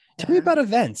 Tell me about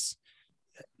events.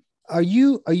 Are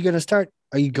you going to start?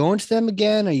 Are you going to them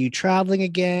again? Are you traveling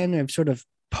again? Or sort of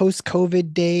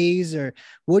post-COVID days, or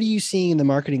what are you seeing in the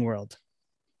marketing world?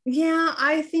 Yeah,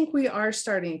 I think we are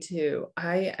starting to.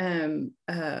 I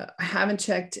haven't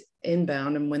checked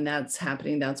inbound, and when that's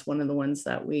happening, that's one of the ones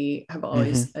that we have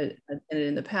always attended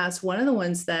in the past. One of the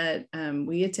ones that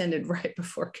we attended right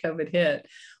before COVID hit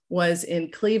was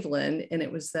in Cleveland, and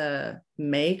it was the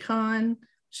MACON,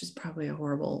 which is probably a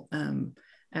horrible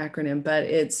acronym, but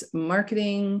it's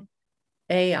Marketing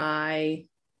AI.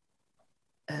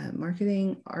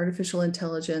 Marketing Artificial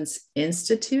Intelligence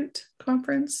Institute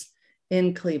conference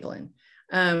in Cleveland.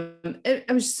 It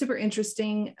was super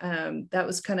interesting. That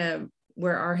was kind of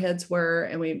where our heads were,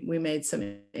 and we made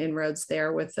some inroads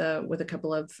there with a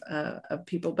couple of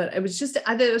people. But it was just,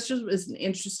 I thought it was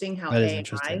interesting how AI,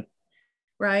 interesting.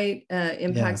 Right,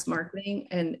 impacts marketing,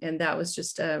 and that was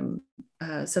just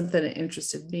something that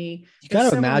interested me. You got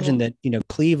to imagine that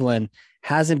Cleveland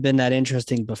hasn't been that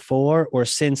interesting before or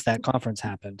since that conference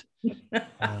happened.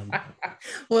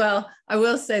 Well, I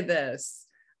will say this.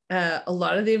 A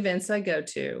lot of the events I go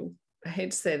to, I hate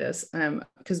to say this,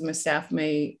 because my staff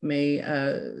may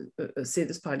see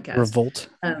this podcast. Revolt.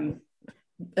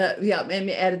 Yeah,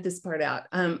 maybe edit this part out.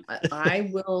 I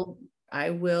will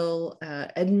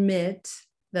admit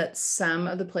that some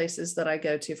of the places that I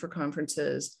go to for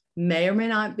conferences may or may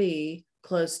not be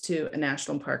close to a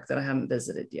national park that I haven't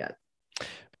visited yet.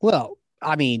 Well,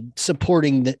 I mean,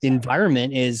 supporting the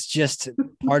environment is just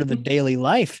part of the daily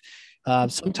life.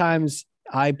 Sometimes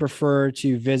I prefer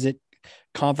to visit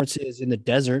conferences in the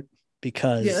desert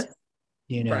because,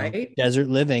 right. Desert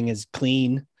living is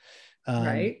clean.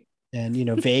 Right. And,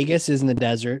 Vegas is in the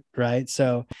desert. Right.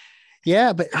 So,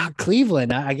 yeah, but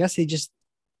Cleveland, I guess they just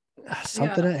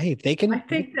something. Yeah. Hey, if they can. I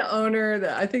think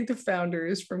the founder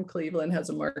is from Cleveland, has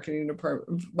a marketing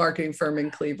firm in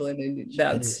Cleveland,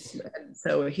 and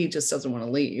so he just doesn't want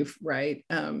to leave, right?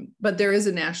 But there is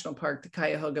a national park. The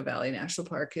Cuyahoga Valley National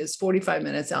Park is 45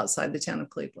 minutes outside the town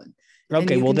of Cleveland.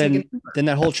 Okay, well then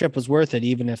that whole trip was worth it,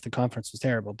 even if the conference was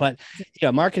terrible. But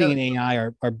marketing and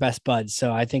AI are best buds,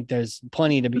 so I think there's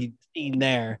plenty to be seen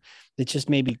there. It's just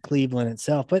maybe Cleveland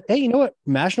itself. But hey, you know what?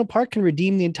 National Park can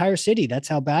redeem the entire city. That's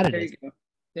how bad it is.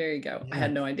 There you go. Yeah. I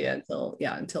had no idea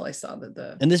until I saw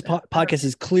that And this podcast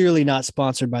is clearly not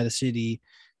sponsored by the city,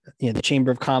 the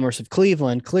Chamber of Commerce of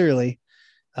Cleveland, clearly.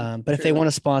 But if they want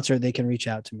to sponsor, they can reach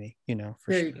out to me. You go.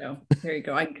 There you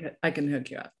go. I can hook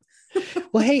you up.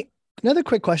 Well, hey. Another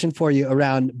quick question for you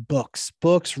around books,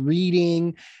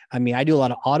 reading. I mean, I do a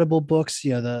lot of Audible books,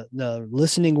 the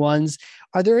listening ones.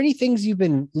 Are there any things you've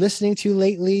been listening to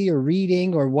lately or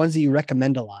reading, or ones that you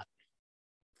recommend a lot?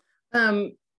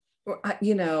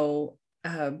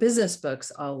 Business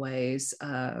books always,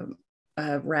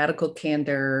 Radical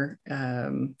Candor.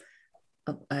 I'm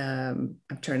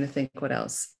trying to think what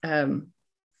else.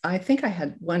 I think I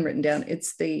had one written down.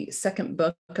 It's the second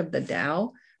book of the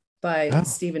Tao by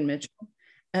Stephen Mitchell.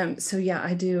 So yeah,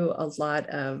 I do a lot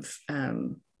of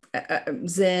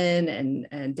Zen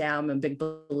and Tao. I'm a big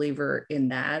believer in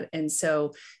that. And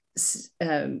so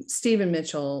Stephen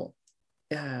Mitchell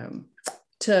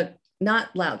took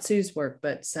not Lao Tzu's work,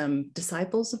 but some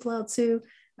disciples of Lao Tzu,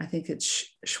 I think it's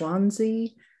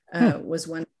Schwanzi, was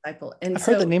one disciple. And I've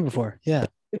heard that name before. Yeah.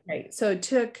 Okay, so it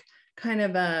took kind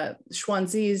of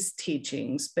Schwanzi's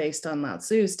teachings based on Lao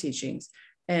Tzu's teachings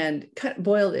and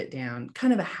boiled it down,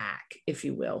 kind of a hack, if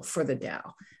you will, for the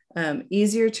Tao.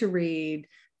 Easier to read,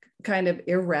 kind of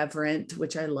irreverent,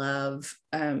 which I love,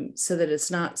 so that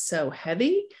it's not so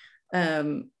heavy.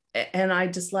 And I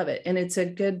just love it. And it's a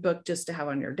good book just to have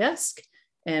on your desk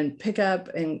and pick up.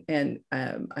 And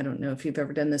I don't know if you've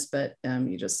ever done this, but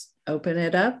you just open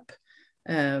it up,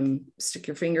 stick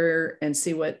your finger and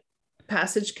see what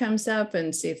passage comes up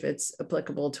and see if it's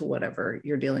applicable to whatever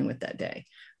you're dealing with that day.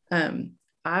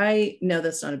 I know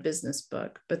that's not a business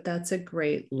book, but that's a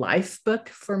great life book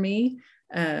for me.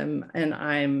 And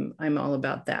I'm all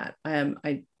about that.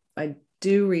 I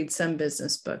do read some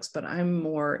business books, but I'm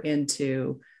more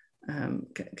into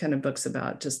kind of books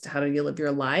about just how do you live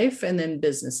your life, and then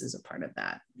business is a part of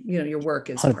that. You know, your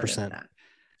work is 100%. Part of that.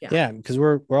 Yeah, because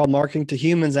we're all marketing to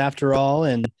humans after all,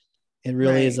 and it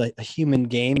really is a human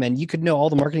game. And you could know all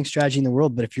the marketing strategy in the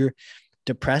world, but if you're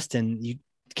depressed and you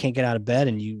can't get out of bed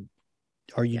and you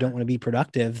don't want to be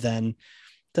productive, then it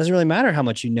doesn't really matter how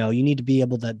much you know. You need to be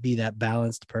able to be that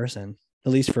balanced person,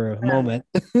 at least for a moment.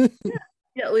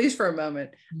 Yeah, at least for a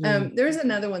moment. There's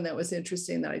another one that was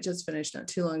interesting that I just finished not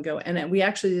too long ago. And we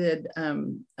actually did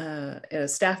at a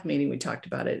staff meeting, we talked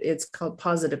about it. It's called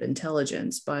Positive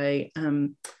Intelligence by,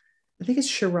 I think it's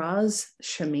Shiraz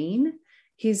Shameen.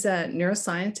 He's a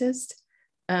neuroscientist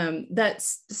that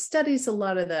studies a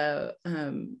lot of the,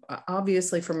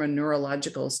 obviously from a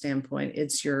neurological standpoint,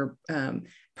 it's your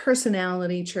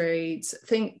personality traits,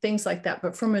 things like that,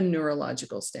 but from a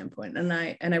neurological standpoint. And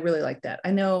I really like that. I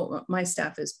know my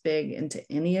staff is big into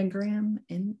Enneagram.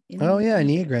 Oh yeah,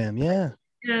 Enneagram. Yeah.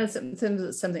 Yeah,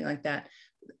 something like that.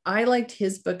 I liked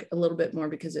his book a little bit more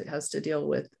because it has to deal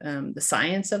with the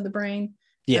science of the brain.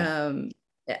 Yeah.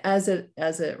 As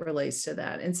it relates to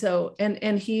that. And so,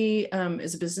 and he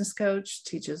is a business coach,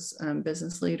 teaches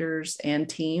business leaders and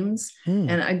teams.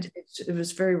 And it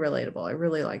was very relatable. I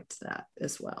really liked that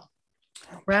as well.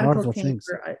 Radical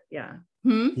thinker.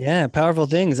 Yeah. Powerful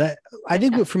things. I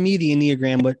think for me, the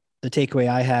Enneagram, what the takeaway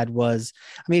I had was,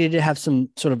 I mean, it did have some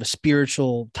sort of a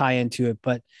spiritual tie into it,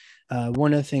 but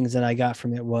one of the things that I got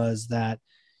from it was that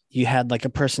you had like a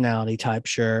personality type,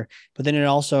 sure, but then it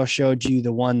also showed you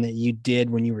the one that you did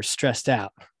when you were stressed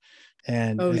out.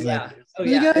 And that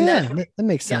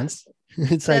makes sense.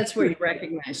 It's that's where you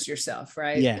recognize yourself,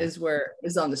 right? Yeah. Is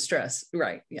on the stress.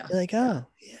 Right. Yeah. You're like, oh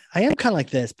yeah, I am kind of like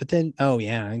this, but then, oh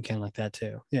yeah, I'm kind of like that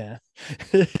too. Yeah.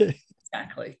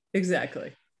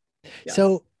 Exactly. Yeah.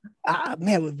 So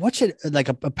man, what's it like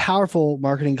a powerful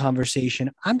marketing conversation?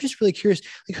 I'm just really curious,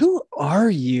 like, who are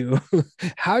you?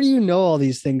 How do you know all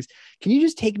these things? Can you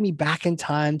just take me back in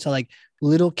time to like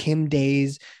little Kim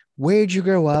days? Where did you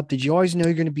grow up? Did you always know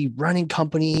you're going to be running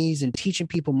companies and teaching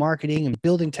people marketing and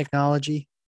building technology?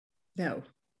 No.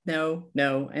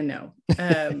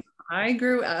 I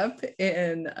grew up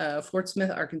in Fort Smith,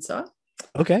 Arkansas.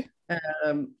 Okay.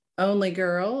 Only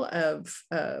girl of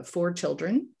 4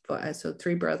 children, so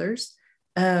 3 brothers.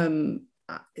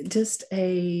 Just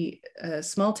a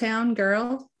small town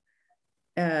girl.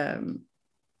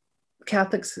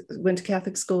 Catholics, went to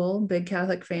Catholic school, big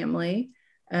Catholic family.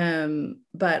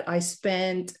 But I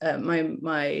spent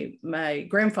my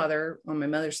grandfather on my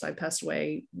mother's side passed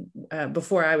away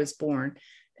before I was born.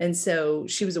 And so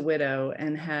she was a widow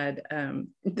and had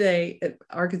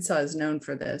Arkansas is known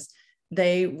for this.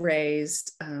 They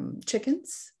raised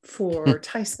chickens for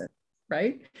Tyson,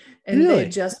 right? And really? They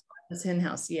just bought this hen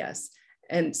house, yes.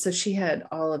 And so she had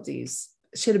all of these.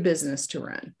 She had a business to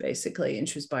run, basically, and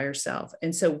she was by herself.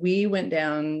 And so we went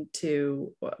down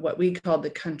to what we called the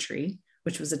country,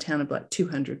 which was a town of like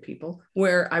 200 people,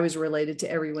 where I was related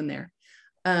to everyone there,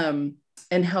 and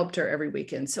helped her every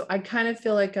weekend. So I kind of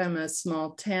feel like I'm a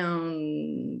small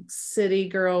town city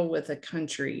girl with a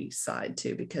country side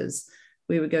too, because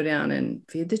we would go down and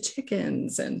feed the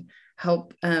chickens and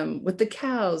help with the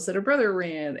cows that her brother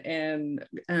ran. And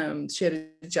she had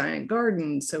a giant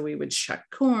garden, so we would shuck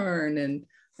corn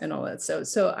and all that.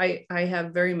 So I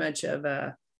have very much of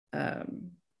a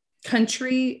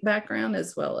country background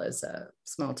as well as a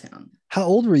small town. How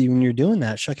old were you when you were doing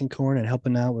that, shucking corn and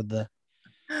helping out with the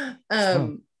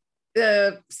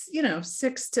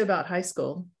 6 to about high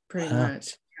school, pretty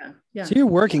much. Yeah. So you're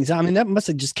working. So I mean, that must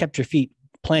have just kept your feet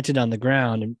planted on the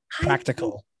ground and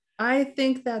practical. I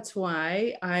think that's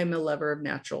why I'm a lover of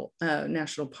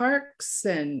national parks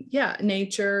and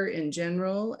nature in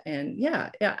general. And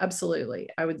yeah, absolutely.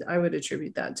 I would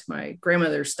attribute that to my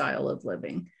grandmother's style of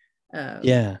living.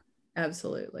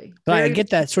 Absolutely. But I get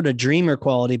that sort of dreamer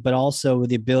quality, but also with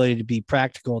the ability to be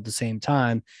practical at the same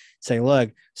time. Say,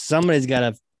 look, somebody's got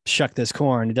to shuck this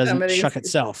corn. It doesn't shuck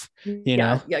itself, you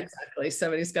know? Yeah, exactly.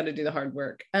 Somebody's got to do the hard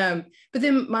work. But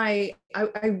then I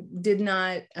did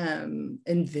not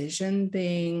envision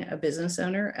being a business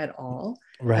owner at all.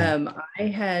 Right. I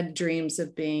had dreams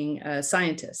of being a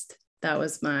scientist. That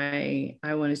was I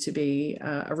wanted to be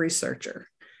a researcher.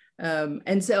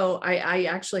 And so I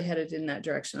actually headed in that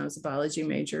direction. I was a biology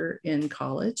major in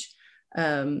college.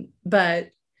 But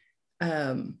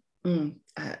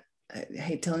I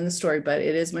hate telling the story, but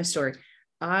it is my story.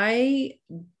 I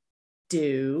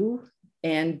do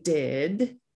and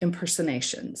did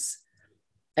impersonations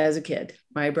as a kid.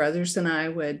 My brothers and I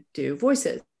would do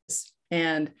voices.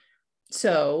 And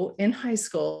so in high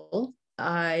school,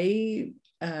 I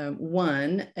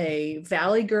won a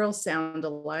Valley Girl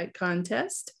Sound-Alike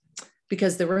contest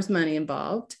because there was money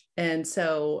involved. And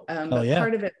so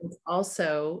part of it was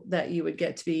also that you would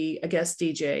get to be a guest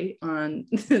DJ on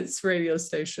this radio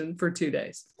station for 2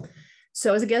 days. So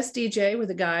I was a guest DJ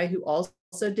with a guy who also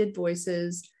did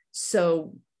voices.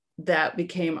 So that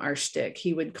became our shtick.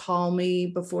 He would call me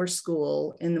before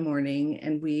school in the morning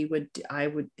and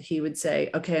he would say,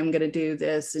 okay, I'm going to do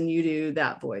this and you do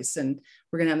that voice. And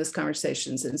we're going to have this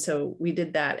conversations. And so we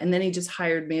did that. And then he just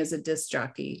hired me as a disc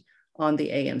jockey on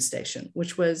the AM station,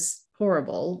 which was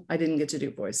horrible. I didn't get to do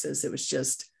voices. It was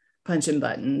just punching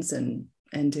buttons and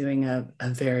doing a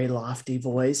very lofty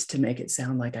voice to make it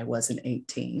sound like I wasn't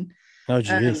 18. Oh,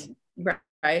 geez.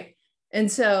 Right.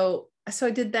 And so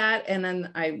I did that. And then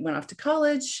I went off to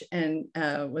college and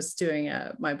was doing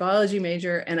my biology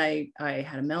major. And I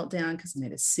had a meltdown because I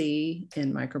made a C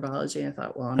in microbiology. I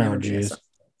thought, well, I'll never be a scientist,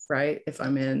 right? If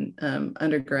I'm in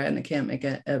undergrad and I can't make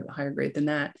a higher grade than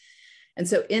that. And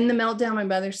so in the meltdown, my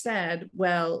mother said,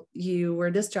 well, you were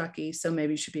a disc jockey, so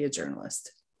maybe you should be a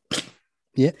journalist.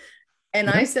 Yeah. And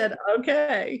I said,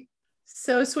 okay.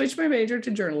 So I switched my major to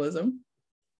journalism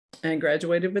and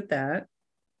graduated with that.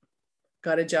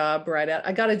 Got a job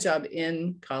I got a job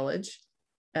in college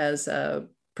as a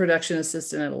production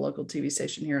assistant at a local TV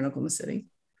station here in Oklahoma City.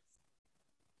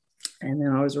 And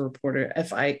then I was a reporter.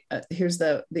 Here's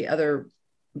the other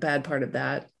bad part of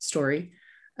that story.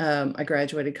 I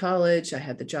graduated college. I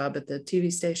had the job at the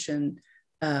TV station.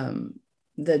 The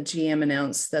GM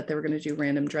announced that they were going to do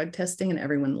random drug testing and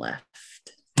everyone left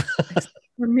except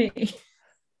for me.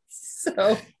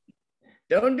 So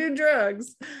don't do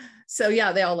drugs. So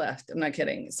yeah, they all left. I'm not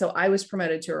kidding. So I was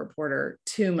promoted to a reporter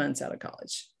 2 months out of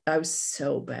college. I was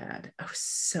so bad. But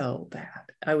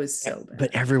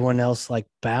everyone else like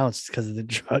bounced because of the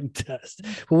drug test.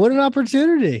 Well, what an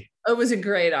opportunity. It was a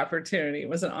great opportunity. It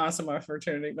was an awesome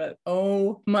opportunity, but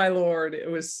oh my Lord, it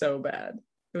was so bad.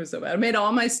 I made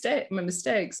all my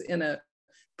mistakes in a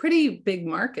pretty big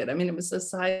market. I mean, it was a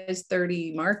size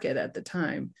 30 market at the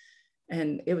time.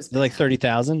 And it was like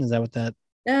 30,000. Is that what that?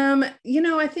 I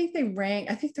think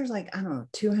there's like, I don't know,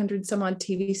 200 some odd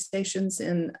TV stations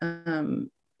in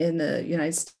the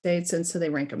United States. And so they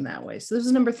rank them that way. So this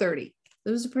was number 30. It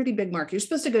was a pretty big market. You're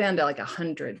supposed to go down to like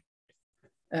 100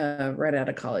 right out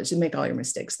of college and make all your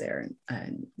mistakes there.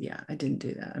 And yeah, I didn't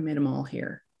do that. I made them all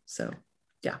here. So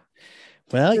yeah.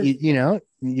 Well,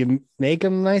 you make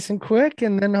them nice and quick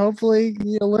and then hopefully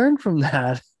you'll learn from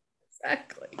that.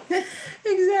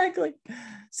 Exactly.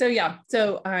 So yeah.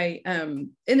 So I,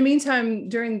 in the meantime,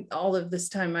 during all of this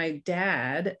time, my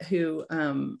dad, who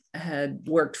had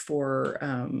worked for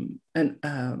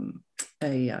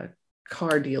a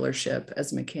car dealership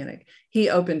as a mechanic, he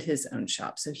opened his own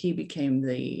shop. So he became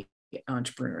the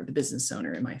entrepreneur, the business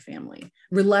owner in my family,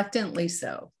 reluctantly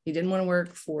so. He didn't want to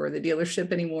work for the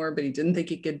dealership anymore, but he didn't think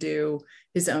he could do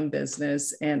his own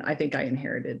business. And I think I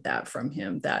inherited that from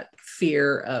him, that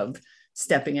fear of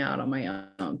stepping out on my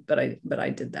own. But I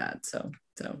did that. So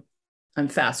I'm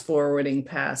fast forwarding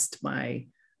past my,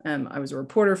 I was a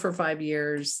reporter for 5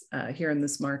 years here in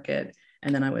this market.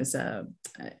 And then I was public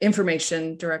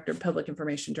information director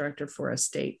for a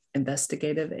state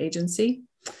investigative agency.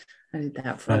 I did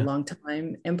that for a long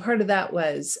time. And part of that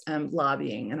was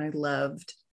lobbying. And I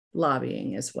loved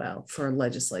lobbying as well for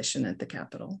legislation at the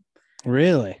Capitol.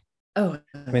 Really? Oh,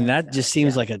 I mean, that just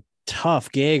seems like a tough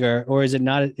gig, or is it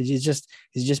not? Is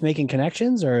it just making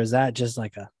connections, or is that just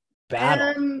like a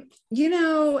battle?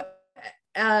 To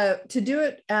do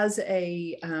it as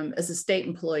a state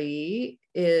employee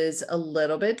is a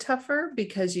little bit tougher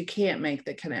because you can't make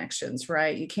the connections,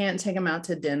 right? You can't take them out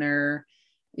to dinner.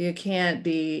 You can't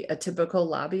be a typical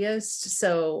lobbyist.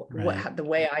 So the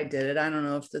way I did it, I don't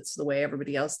know if that's the way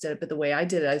everybody else did it, but the way I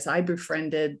did it is I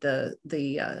befriended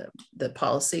the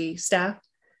policy staff.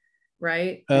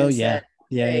 right? Oh, And yeah. said,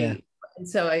 Yeah. Yeah. hey, and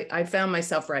so I found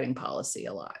myself writing policy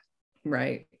a lot,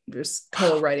 right? Just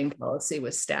co-writing policy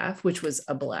with staff, which was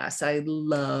a blast. I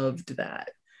loved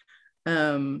that.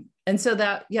 And so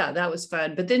that, yeah, that was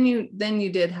fun. But then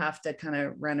you did have to kind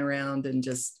of run around and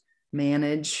just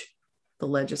manage the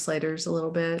legislators a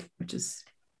little bit, which is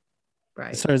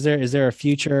right. So is there a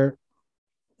future,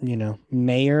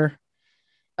 mayor,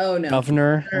 Oh no,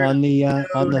 governor on the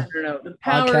no. The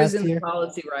power is podcast in the here?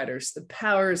 policy writers. The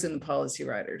power is in the policy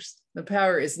writers. The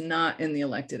power is not in the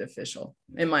elected official,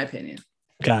 in my opinion.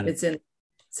 Got it.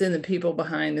 It's in the people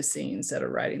behind the scenes that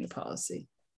are writing the policy.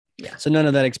 Yeah. So none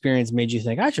of that experience made you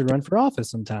think I should run for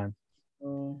office sometime.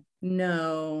 Oh,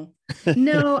 no,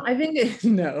 I think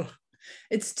no,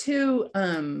 it's too,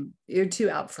 you're too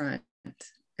out front.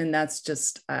 And that's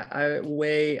just, I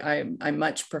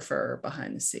much prefer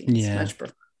behind the scenes, Yeah. much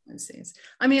prefer behind the scenes.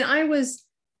 I mean, I was,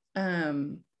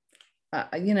 obviously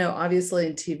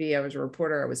in TV, I was a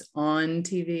reporter, I was on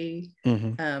TV,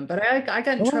 but I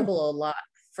got in trouble a lot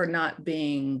for not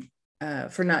doing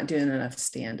enough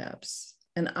stand-ups.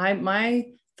 And my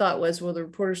thought was, well, the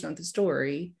reporter's not the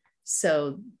story,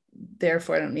 so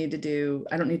therefore I don't need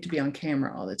to be on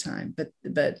camera all the time. But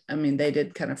I mean, they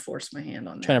did kind of force my hand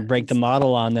on that. Trying to break the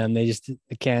model on them. They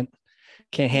can't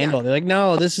handle it. They're like,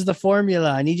 no, this is the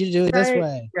formula. I need you to do it this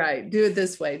way. Right. Do it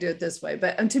this way.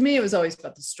 But to me, it was always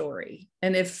about the story.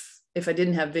 And if I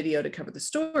didn't have video to cover the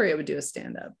story, I would do a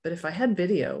stand-up. But if I had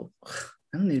video, I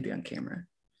don't need to be on camera.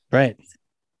 Right.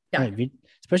 Yeah. Right.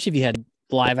 Especially if you had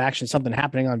live action, something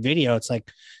happening on video. It's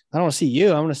like, I don't want to see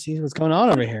you. I want to see what's going on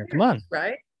over here. Come on.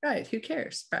 Right. Who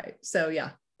cares? Right. So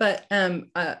yeah. But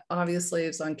obviously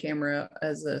it's on camera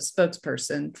as a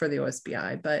spokesperson for the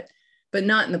OSBI, but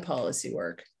not in the policy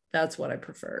work. That's what I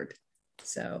preferred.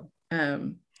 So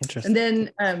Interesting. And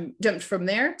then jumped from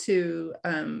there to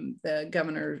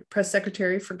the press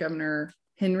secretary for Governor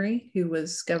Henry, who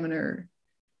was governor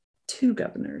 2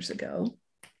 governors ago.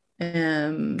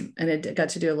 And I got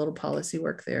to do a little policy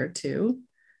work there too.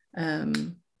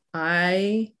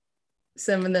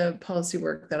 Some of the policy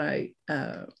work that I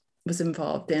was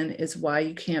involved in is why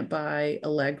you can't buy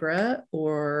Allegra,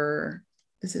 or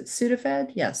is it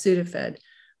Sudafed? Yeah, Sudafed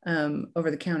over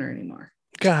the counter anymore.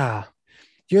 God,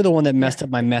 you're the one that messed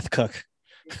up my meth cook.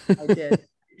 I did.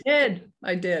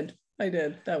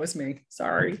 That was me.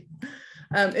 Sorry.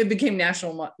 It became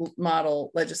national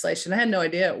model legislation. I had no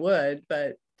idea it would,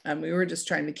 but we were just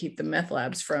trying to keep the meth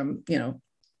labs from,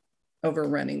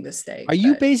 overrunning the state. Are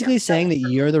you basically saying that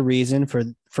you're the reason for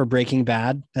Breaking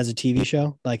Bad as a TV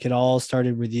show? Like it all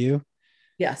started with you?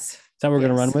 Yes. Is that what we're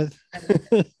going to run with?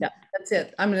 Yeah, that's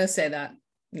it. I'm going to say that.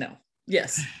 No.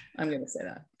 Yes, I'm going to say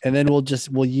that. And then we'll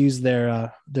use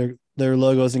their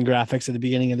logos and graphics at the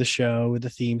beginning of the show with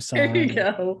the theme song. There you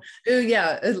go. Oh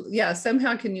yeah.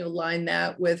 Somehow can you align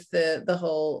that with the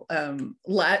whole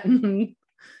Latin?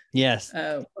 Yes.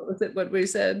 What was it? What we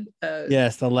said?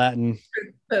 Yes, the Latin.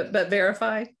 But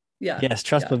verify. Yeah. Yes,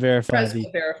 trust but verify. Trust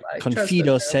but verify.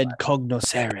 Confido sed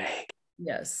cognoscere.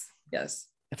 Yes.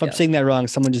 If I'm saying that wrong,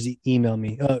 someone just email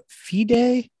me.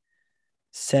 Fide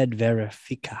sed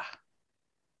verifica.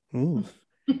 Ooh.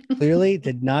 Clearly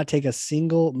did not take a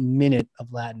single minute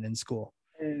of Latin in school.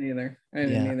 I didn't either.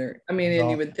 I mean,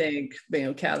 and you would think,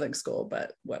 Catholic school,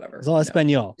 but whatever. It's all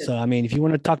Espanol. So, I mean, if you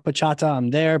want to talk bachata, I'm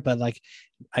there, but like,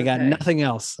 I got nothing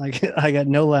else. Like, I got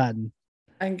no Latin.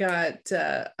 I'm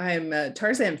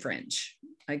Tarzan French.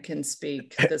 I can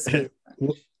speak this.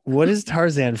 What is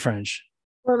Tarzan French?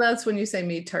 Well, that's when you say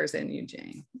me, Tarzan, you,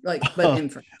 Jane. But in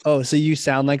French. Oh, so you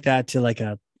sound like that to like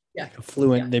a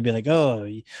fluent. They'd be like, oh,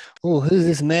 who's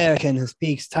this American who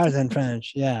speaks Tarzan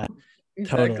French? Yeah,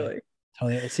 exactly.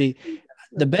 Totally. See,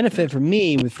 the benefit for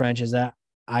me with French is that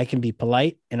I can be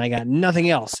polite and I got nothing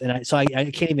else. And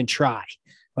I can't even try.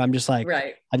 But I'm just like,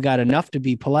 I've got enough to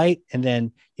be polite. And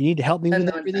then you need to help me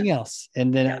with everything else.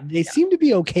 And then they seem to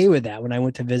be okay with that when I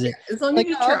went to visit. As long as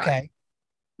you try. Okay,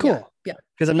 cool. Yeah.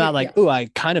 Because I'm not like, I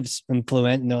kind of am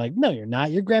fluent. And they're like, no, you're not.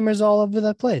 Your grammar's all over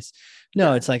the place.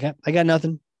 No, it's like, I got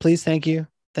nothing. Please. Thank you.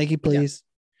 Thank you. Please.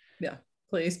 Yeah.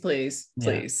 Please.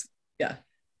 Yeah.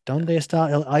 Donde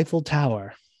está el Eiffel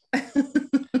Tower?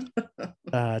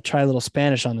 Try a little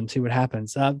Spanish on them, see what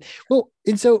happens. And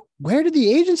so where did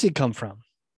the agency come from?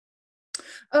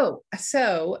 Oh,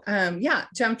 so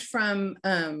jumped from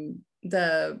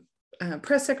the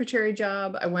press secretary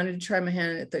job. I wanted to try my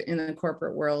hand in the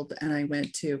corporate world, and I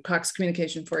went to Koch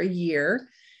Communication for a year,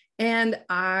 and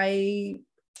I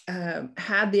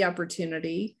had the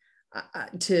opportunity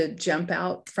to jump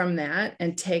out from that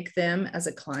and take them as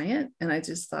a client. And I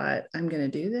just thought, I'm going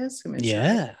to do this. I'm going to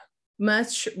try.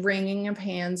 much wringing of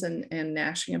hands and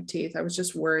gnashing of teeth. I was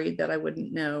just worried that I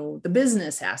wouldn't know the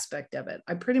business aspect of it.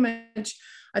 I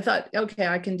thought, okay,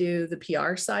 I can do the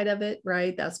PR side of it,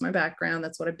 right? That's my background.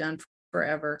 That's what I've done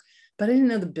forever. But I didn't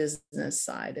know the business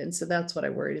side. And so that's what I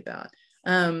worried about.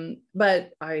 But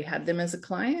I had them as a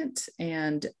client,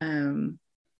 and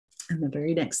the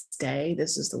very next day,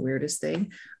 this is the weirdest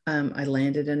thing, I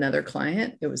landed another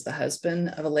client. It was the husband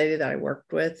of a lady that I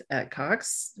worked with at Koch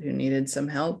who needed some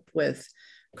help with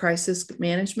crisis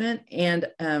management and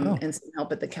some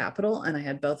help at the Capitol. And I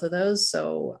had both of those.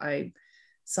 So I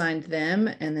signed them.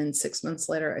 And then 6 months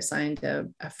later, I signed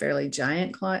a fairly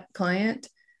giant client.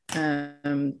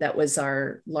 That was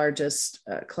our largest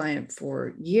client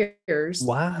for years.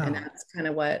 Wow. And that's kind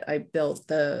of what I built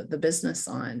the business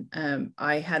on.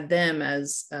 I had them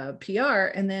as PR,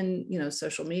 and then,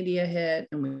 social media hit,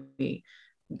 and we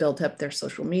built up their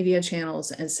social media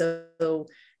channels. And so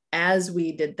as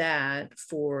we did that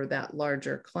for that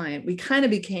larger client, we kind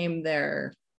of became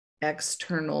their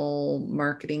external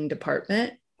marketing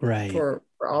department, right, for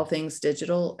all things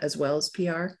digital as well as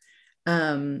PR.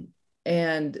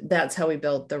 And that's how we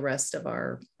built the rest of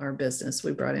our business.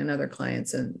 We brought in other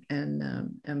clients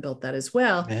and built that as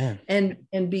well. Man.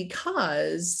 And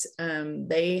because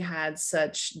they had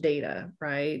such data,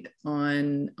 right,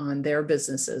 on their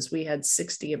businesses, we had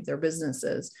 60 of their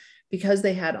businesses. Because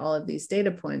they had all of these data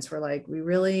points, we're like, we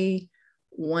really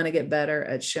want to get better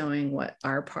at showing what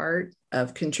our part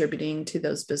of contributing to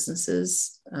those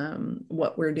businesses,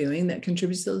 what we're doing that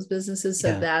contributes to those businesses.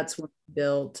 So that's when we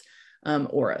built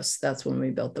Oris. That's when we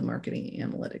built the marketing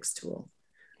analytics tool.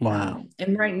 Wow.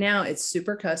 And right now it's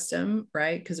super custom,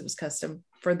 right? Because it was custom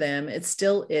for them. It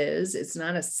still is. It's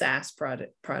not a SaaS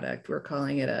product. We're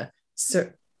calling it a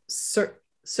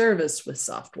service with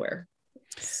software.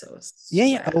 So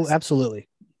yeah. Oh, absolutely.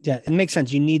 Yeah, it makes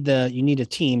sense. You need a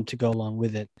team to go along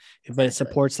with it, but it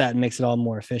supports that and makes it all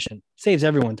more efficient. Saves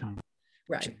everyone time.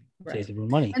 Right. Saves everyone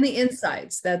money. And the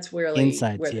insights, that's where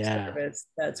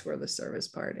that's where the service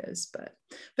part is.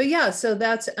 But yeah, so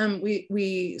that's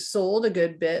we sold a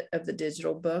good bit of the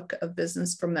digital book of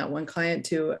business from that one client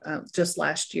to just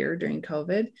last year during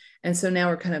COVID. And so now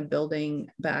we're kind of building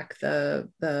back the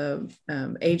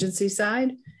agency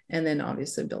side, and then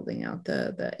obviously building out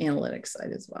the analytics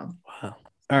side as well. Wow.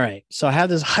 All right. So I have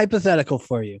this hypothetical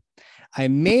for you. I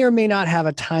may or may not have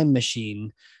a time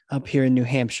machine up here in New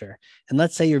Hampshire. And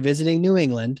let's say you're visiting New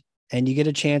England and you get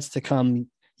a chance to come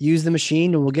use the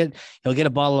machine, and you'll get a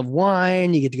bottle of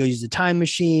wine. You get to go use the time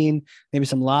machine, maybe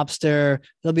some lobster.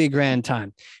 It'll be a grand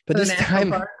time. But this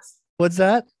time, what's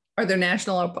that? Are there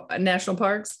national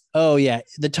parks? Oh yeah.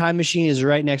 The time machine is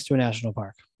right next to a national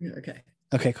park.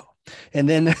 Okay, cool. And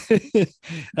then,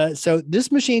 so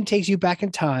this machine takes you back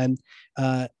in time,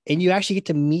 and you actually get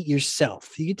to meet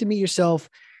yourself. You get to meet yourself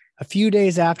a few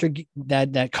days after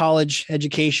that college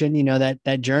education,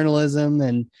 that journalism,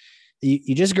 and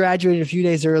you just graduated a few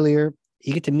days earlier.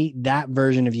 You get to meet that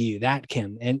version of you, that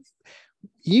Kim, and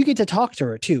you get to talk to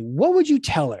her too. What would you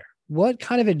tell her? What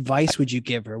kind of advice would you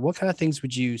give her? What kind of things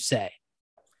would you say?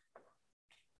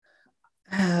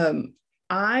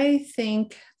 I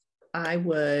think I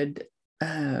would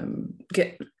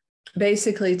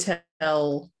basically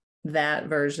tell that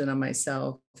version of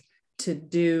myself to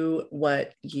do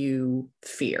what you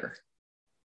fear.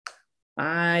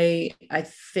 I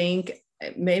think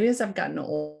maybe as I've gotten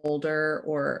older,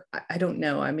 or I don't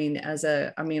know. I mean, I've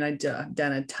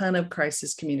done a ton of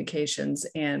crisis communications,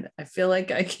 and I feel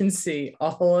like I can see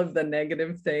all of the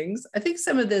negative things. I think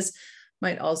some of this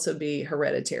might also be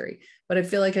hereditary, but I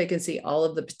feel like I can see all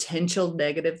of the potential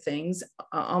negative things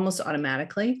almost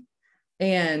automatically.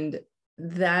 And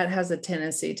that has a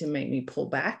tendency to make me pull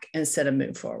back instead of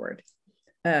move forward.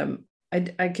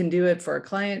 I can do it for a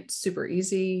client, super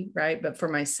easy, right? But for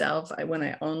myself, when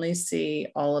I only see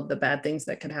all of the bad things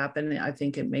that could happen, I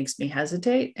think it makes me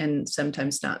hesitate and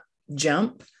sometimes not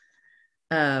jump.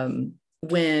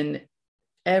 When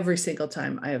every single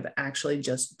time I have actually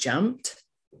just jumped,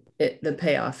 the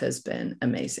payoff has been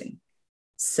amazing.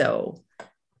 So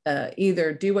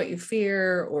either do what you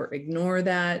fear or ignore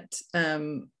that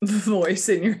voice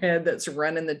in your head that's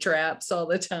running the traps all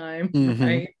the time,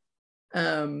 right?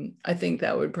 I think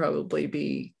that would probably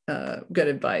be good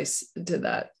advice to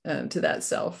that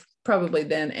self, probably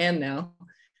then and now.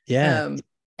 Yeah.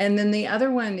 And then the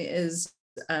other one is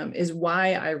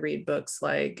why I read books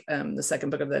like the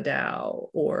Second Book of the Tao,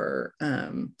 or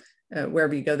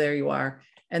Wherever You Go, There You Are.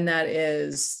 And that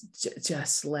is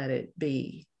just let it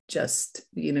be. Just,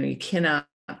 you cannot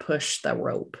push the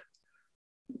rope,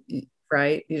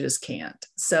 right? You just can't.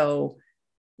 So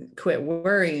quit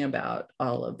worrying about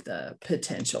all of the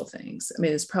potential things. I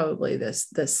mean, it's probably the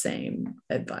same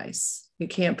advice. You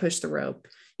can't push the rope.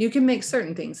 You can make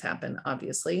certain things happen,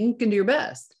 obviously. You can do your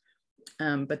best.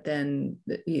 But then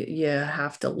you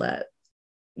have to let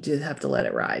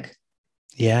it ride.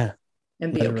 Yeah.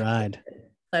 And let it ride.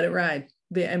 Let it ride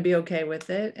and be okay with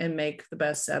it and make the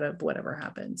best out of whatever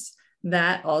happens.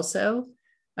 That also,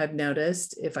 I've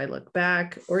noticed if I look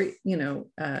back or,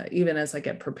 even as I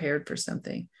get prepared for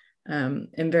something,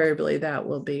 invariably that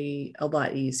will be a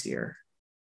lot easier,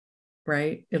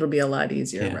 right? It'll be a lot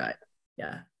easier, Yeah. right?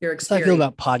 Yeah. Your That's how I feel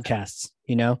about podcasts.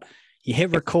 You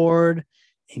hit record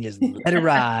and just let it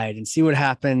ride and see what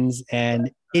happens.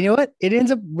 And you know what? It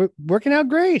ends up working out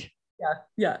great.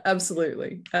 Yeah,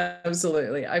 absolutely.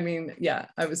 Absolutely. I mean, yeah,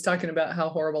 I was talking about how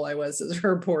horrible I was as a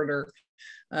reporter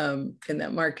in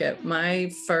that market.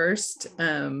 My first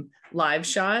live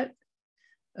shot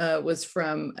was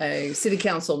from a city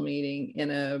council meeting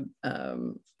in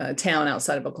a town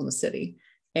outside of Oklahoma City.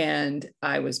 And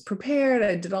I was prepared.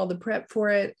 I did all the prep for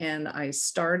it. And I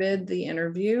started the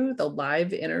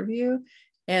live interview,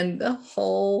 and the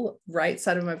whole right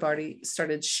side of my body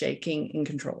started shaking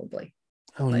uncontrollably.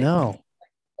 Oh, no.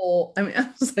 I mean, I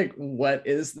was like, what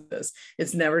is this?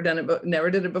 It's never done it, but never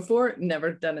did it before,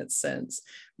 never done it since.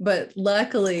 But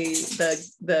luckily,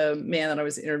 the man that I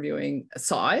was interviewing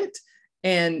saw it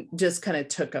and just kind of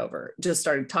took over, just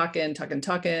started talking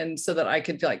so that I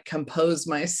could like compose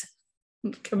myself.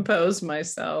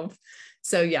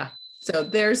 So yeah. So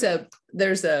there's a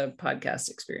podcast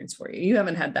experience for you. You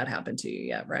haven't had that happen to you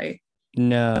yet, right?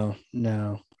 No.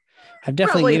 I've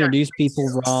definitely introduced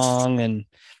people wrong. And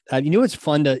it's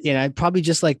fun to, I probably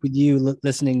just like with you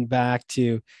listening back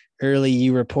to early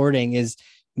you reporting is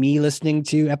me listening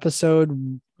to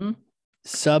episode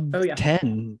sub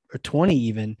 10 or 20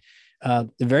 even. The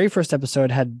very first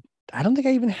episode I don't think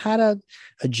I even had a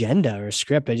agenda or a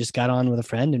script. I just got on with a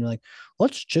friend and we're like,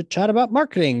 let's chat about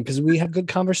marketing because we had good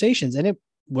conversations, and it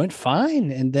went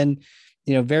fine. And then,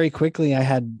 very quickly I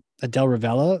had Adele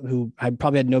Ravella, who I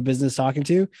probably had no business talking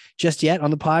to just yet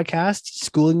on the podcast,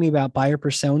 schooling me about buyer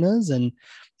personas,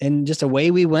 and just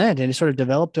away we went, and it sort of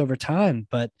developed over time.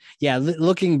 But yeah,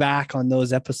 looking back on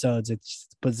those episodes, it's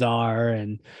bizarre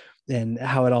and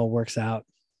how it all works out.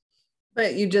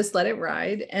 But you just let it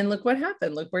ride, and look what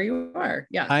happened. Look where you are.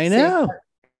 Yeah. I know.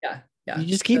 Yeah. You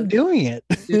just keep doing it.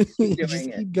 You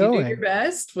keep going. You do your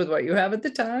best with what you have at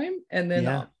the time. And then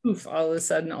all of a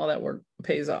sudden, all that work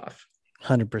pays off.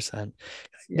 100%.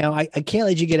 Now, I can't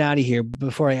let you get out of here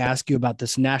before I ask you about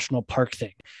this national park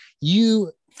thing.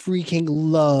 You freaking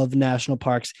love national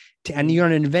parks, and you're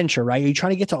on an adventure, right? Are you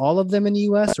trying to get to all of them in the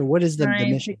U.S., or what is the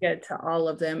mission? To get to all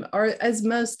of them, or as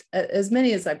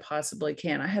many as I possibly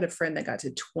can. I had a friend that got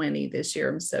to 20 this year.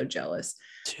 I'm so jealous.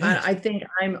 I think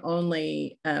I'm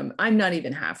only, I'm not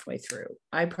even halfway through.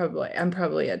 I'm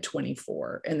probably at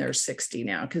 24, and there's 60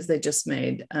 now because they just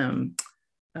made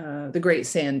the Great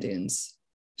Sand Dunes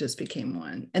just became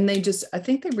one, and I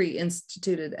think they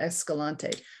reinstituted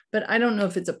Escalante, but I don't know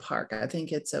if it's a park. I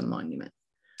think it's a monument.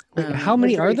 Wait, how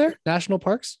many are there national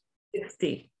parks?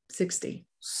 60.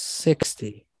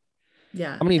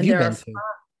 Yeah. How many have you been to?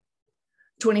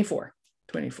 24.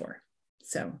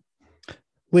 So,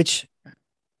 which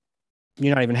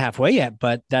you're not even halfway yet,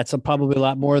 but that's probably a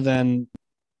lot more than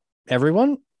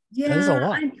everyone. Yeah, that is a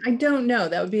lot. I don't know.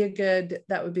 That would be a good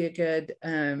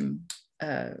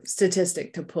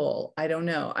statistic to pull. I don't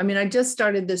know. I mean, I just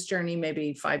started this journey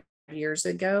maybe 5 years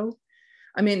ago.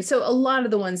 I mean, so a lot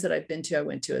of the ones that I've been to, I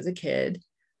went to as a kid.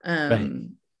 Right.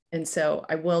 And so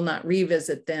I will not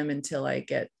revisit them until I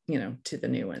get, to the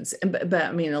new ones. But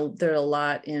I mean, there are a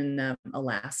lot in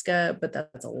Alaska, but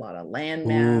that's a lot of land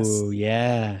mass. Oh,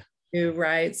 yeah.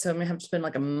 Right. So I'm going to have to spend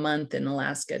like a month in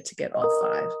Alaska to get all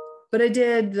 5. But I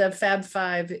did the Fab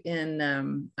 5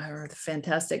 or the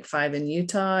Fantastic 5 in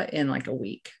Utah in like a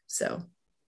week. So,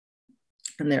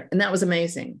 and that was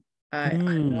amazing. I had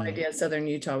no idea Southern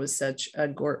Utah was such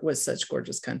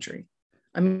gorgeous country.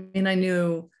 I mean, I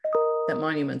knew that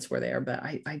monuments were there, but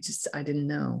I didn't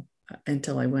know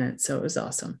until I went. So it was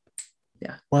awesome.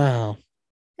 Yeah. Wow.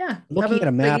 Yeah. Looking at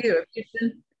a map. You're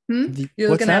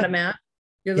looking at a map.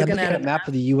 You're looking at a map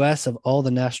of the U.S. of all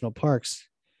the national parks.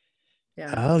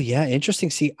 Yeah. Oh yeah. Interesting.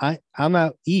 See, I'm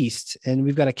out East, and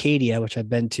we've got Acadia, which I've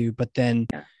been to, but then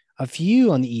a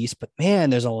few on the East, but man,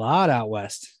 there's a lot out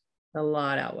West. A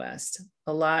lot out West,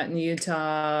 a lot in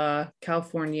Utah,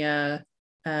 California,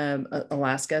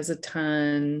 Alaska has a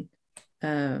ton.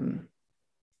 You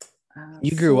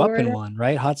grew Florida, up in one,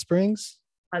 right? Hot Springs?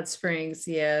 Hot Springs,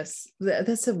 yes.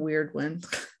 That's a weird one.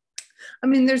 I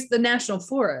mean, there's the national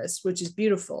forest, which is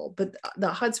beautiful, but the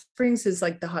hot springs is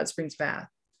like the hot springs bath.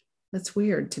 That's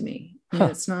weird to me. I mean,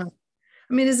 it's not,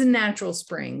 I mean, it's a natural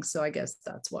spring. So I guess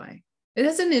that's why. It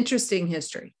has an interesting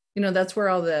history. You know, that's where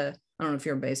all the, I don't know if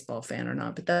you're a baseball fan or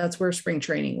not, but that's where spring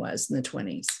training was in the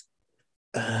 20s.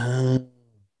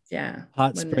 Yeah.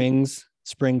 Hot springs,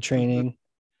 spring training.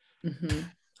 Mm-hmm.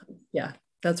 Yeah.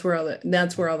 That's where all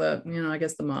the, you know, I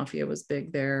guess the mafia was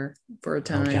big there for a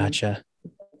time. Oh, gotcha.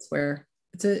 That's where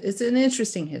it's an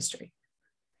interesting history.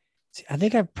 See, I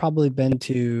think I've probably been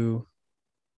to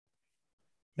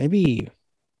maybe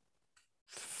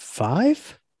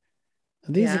 5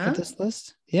 of these. Look at this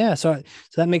list. Yeah. So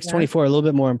that makes 24 a little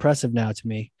bit more impressive now to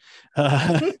me,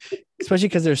 especially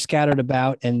because they're scattered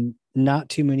about and not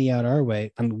too many out our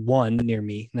way. I'm one near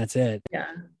me and that's it. Yeah.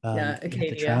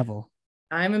 Acadia. To travel.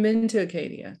 I haven't been to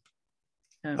Acadia.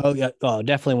 Oh yeah. Oh,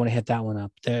 definitely want to hit that one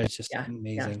up there. It's just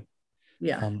amazing.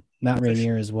 Yeah. Mount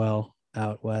Rainier as well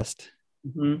out west.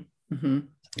 Mm-hmm. Mm-hmm.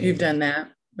 You've done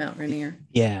that, Mount Rainier?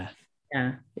 Yeah.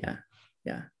 Yeah.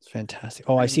 It's fantastic.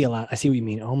 Oh, I see a lot. I see what you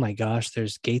mean. Oh my gosh,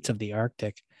 there's gates of the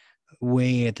Arctic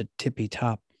way at the tippy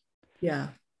top. Yeah.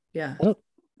 You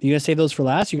gonna save those for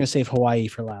last? You're gonna save Hawaii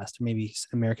for last, or maybe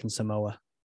American Samoa?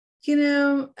 You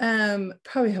know,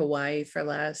 probably Hawaii for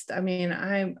last. I mean,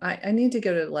 I need to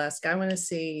go to Alaska. I want to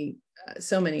see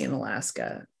so many in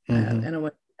Alaska, and I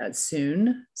want that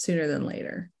sooner than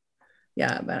later.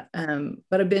 Yeah, but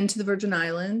I've been to the Virgin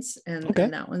Islands, and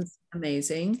that one's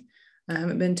amazing. I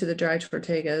haven't been to the Dry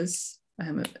Tortugas. I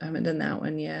haven't done that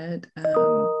one yet.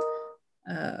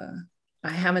 I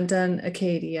haven't done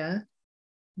Acadia.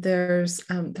 There's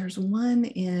one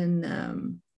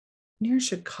in near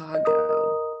Chicago.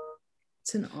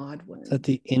 It's an odd one. Is that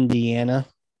the Indiana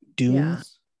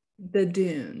Dunes? Yeah, the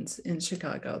Dunes in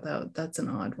Chicago. That's an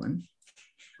odd one.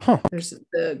 There's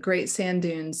the Great Sand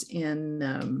Dunes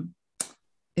in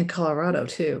Colorado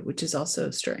too, which is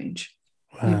also strange.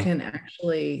 Wow. You can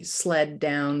actually sled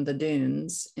down the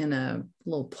dunes in a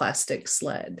little plastic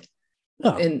sled,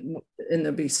 and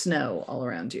there'll be snow all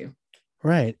around you.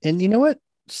 Right, and you know what?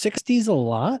 60's a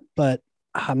lot, but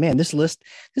man, this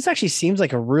actually seems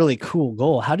like a really cool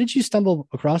goal. How did you stumble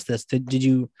across this? Have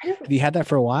you had that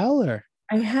for a while, or?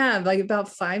 I have, like, about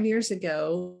 5 years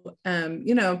ago.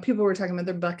 You know, people were talking about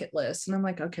their bucket list, and I'm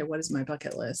like, okay, what is my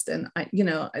bucket list? And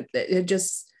it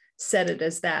just set it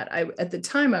as that. At the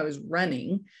time I was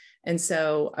running, and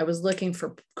so I was looking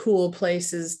for cool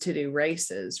places to do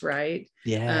races, right?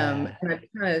 Yeah. And I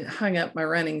kind of hung up my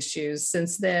running shoes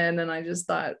since then, and I just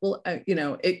thought, well,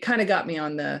 it kind of got me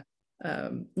on the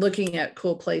looking at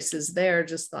cool places there.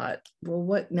 Just thought, well,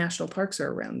 what national parks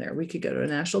are around there? We could go to a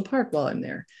national park while I'm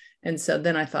there. And so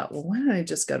then I thought, well, why don't I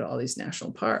just go to all these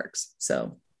national parks?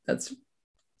 So that's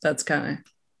kind of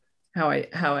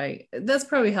that's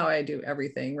probably how I do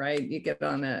everything, right? You get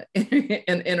on an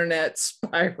internet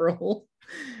spiral,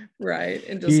 right?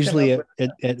 And just usually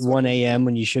at 1 a.m.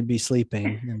 when you should be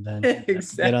sleeping, and then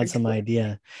get on some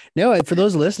idea. No, for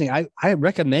those listening, I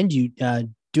recommend you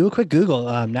do a quick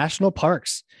Google national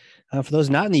parks. For those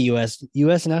not in the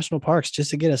U.S. national parks, just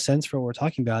to get a sense for what we're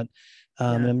talking about.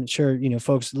 And I'm sure,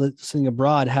 folks listening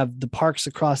abroad have the parks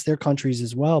across their countries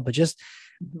as well, but just,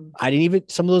 I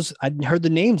hadn't heard the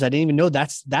names. I didn't even know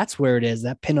that's where it is,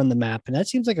 that pin on the map. And that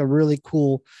seems like a really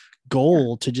cool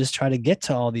goal to just try to get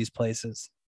to all these places.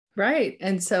 Right.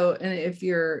 And if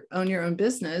you're own your own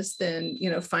business, then,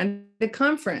 find a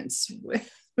conference with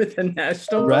a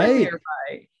national park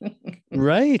nearby.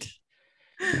 Right.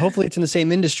 Hopefully it's in the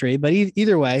same industry, but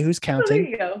either way, who's counting? Oh,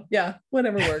 there you go. Yeah.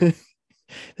 Whatever works.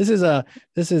 This is a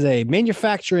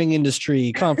manufacturing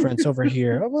industry conference over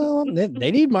here. Well, they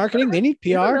need marketing. They need PR.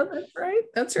 Yeah,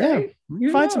 that's right.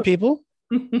 Yeah, find some people.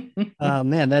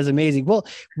 Man, that's amazing. Well,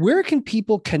 where can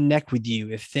people connect with you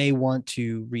if they want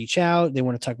to reach out? They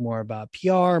want to talk more about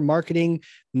PR, marketing.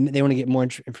 They want to get more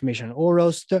information on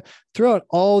Oros. Throw out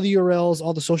all the URLs,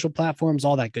 all the social platforms,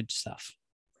 all that good stuff.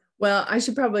 Well, I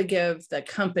should probably give the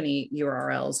company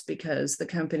URLs because the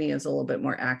company is a little bit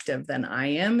more active than I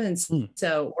am. And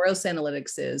so Oros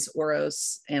Analytics is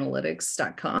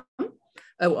orosanalytics.com,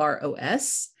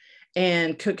 OROS.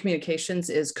 And Koch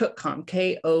Communications is Kochcom,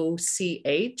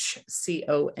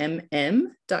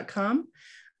 KOCHCOMM.com.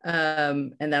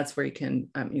 And that's where you can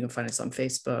find us on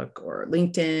Facebook or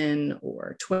LinkedIn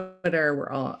or Twitter. We're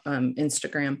all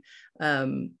Instagram.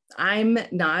 I'm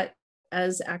not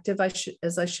as active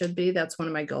as I should be. That's one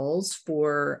of my goals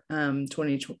for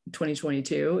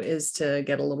 2022 is to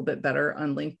get a little bit better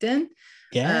on LinkedIn.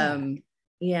 Yeah.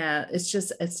 Yeah,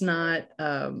 it's not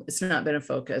been a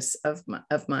focus of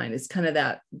mine. It's kind of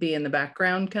that be in the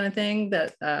background kind of thing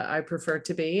that I prefer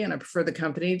to be, and I prefer the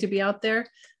company to be out there.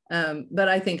 But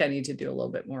I think I need to do a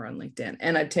little bit more on LinkedIn,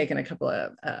 and I've taken a couple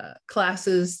of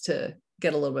classes to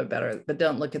get a little bit better, but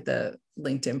don't look at the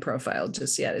LinkedIn profile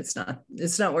just yet. It's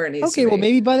not where it needs to be. Okay, well,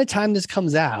 maybe by the time this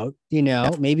comes out,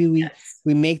 maybe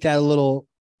we make that a little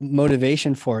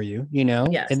motivation for you,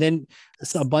 Yes. and then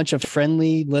a bunch of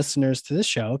friendly listeners to the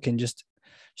show can just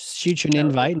shoot you an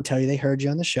invite and tell you they heard you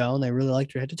on the show and they really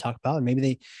liked your head to talk about, and maybe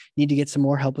they need to get some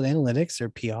more help with analytics or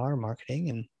PR or marketing.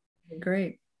 And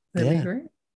great. That'd be great.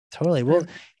 Totally. Well,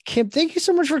 Kim, thank you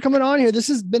so much for coming on here. This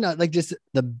has been just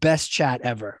the best chat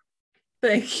ever.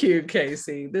 Thank you,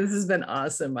 Casey. This has been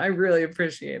awesome. I really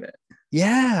appreciate it.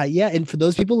 Yeah. Yeah. And for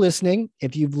those people listening,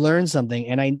 if you've learned something,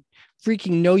 and I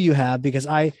freaking know you have, because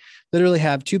I literally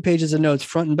have 2 pages of notes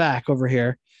front and back over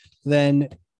here, then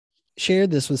share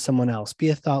this with someone else. Be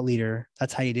a thought leader.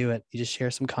 That's how you do it. You just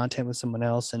share some content with someone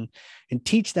else and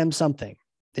teach them something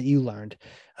that you learned.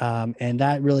 And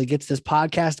that really gets this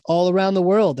podcast all around the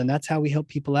world. And that's how we help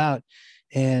people out.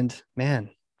 And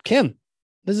man, Kim,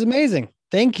 this is amazing.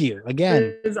 Thank you again.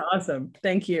 It is awesome.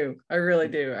 Thank you. I really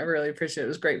do. I really appreciate it. It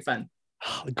was great fun.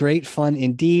 Great fun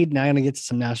indeed. Now I'm going to get to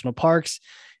some national parks.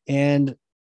 And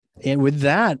with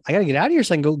that, I got to get out of here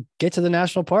so I can go get to the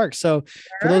national park. So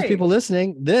for those people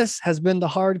listening, this has been the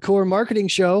Hardcore Marketing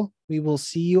Show. We will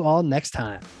see you all next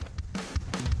time.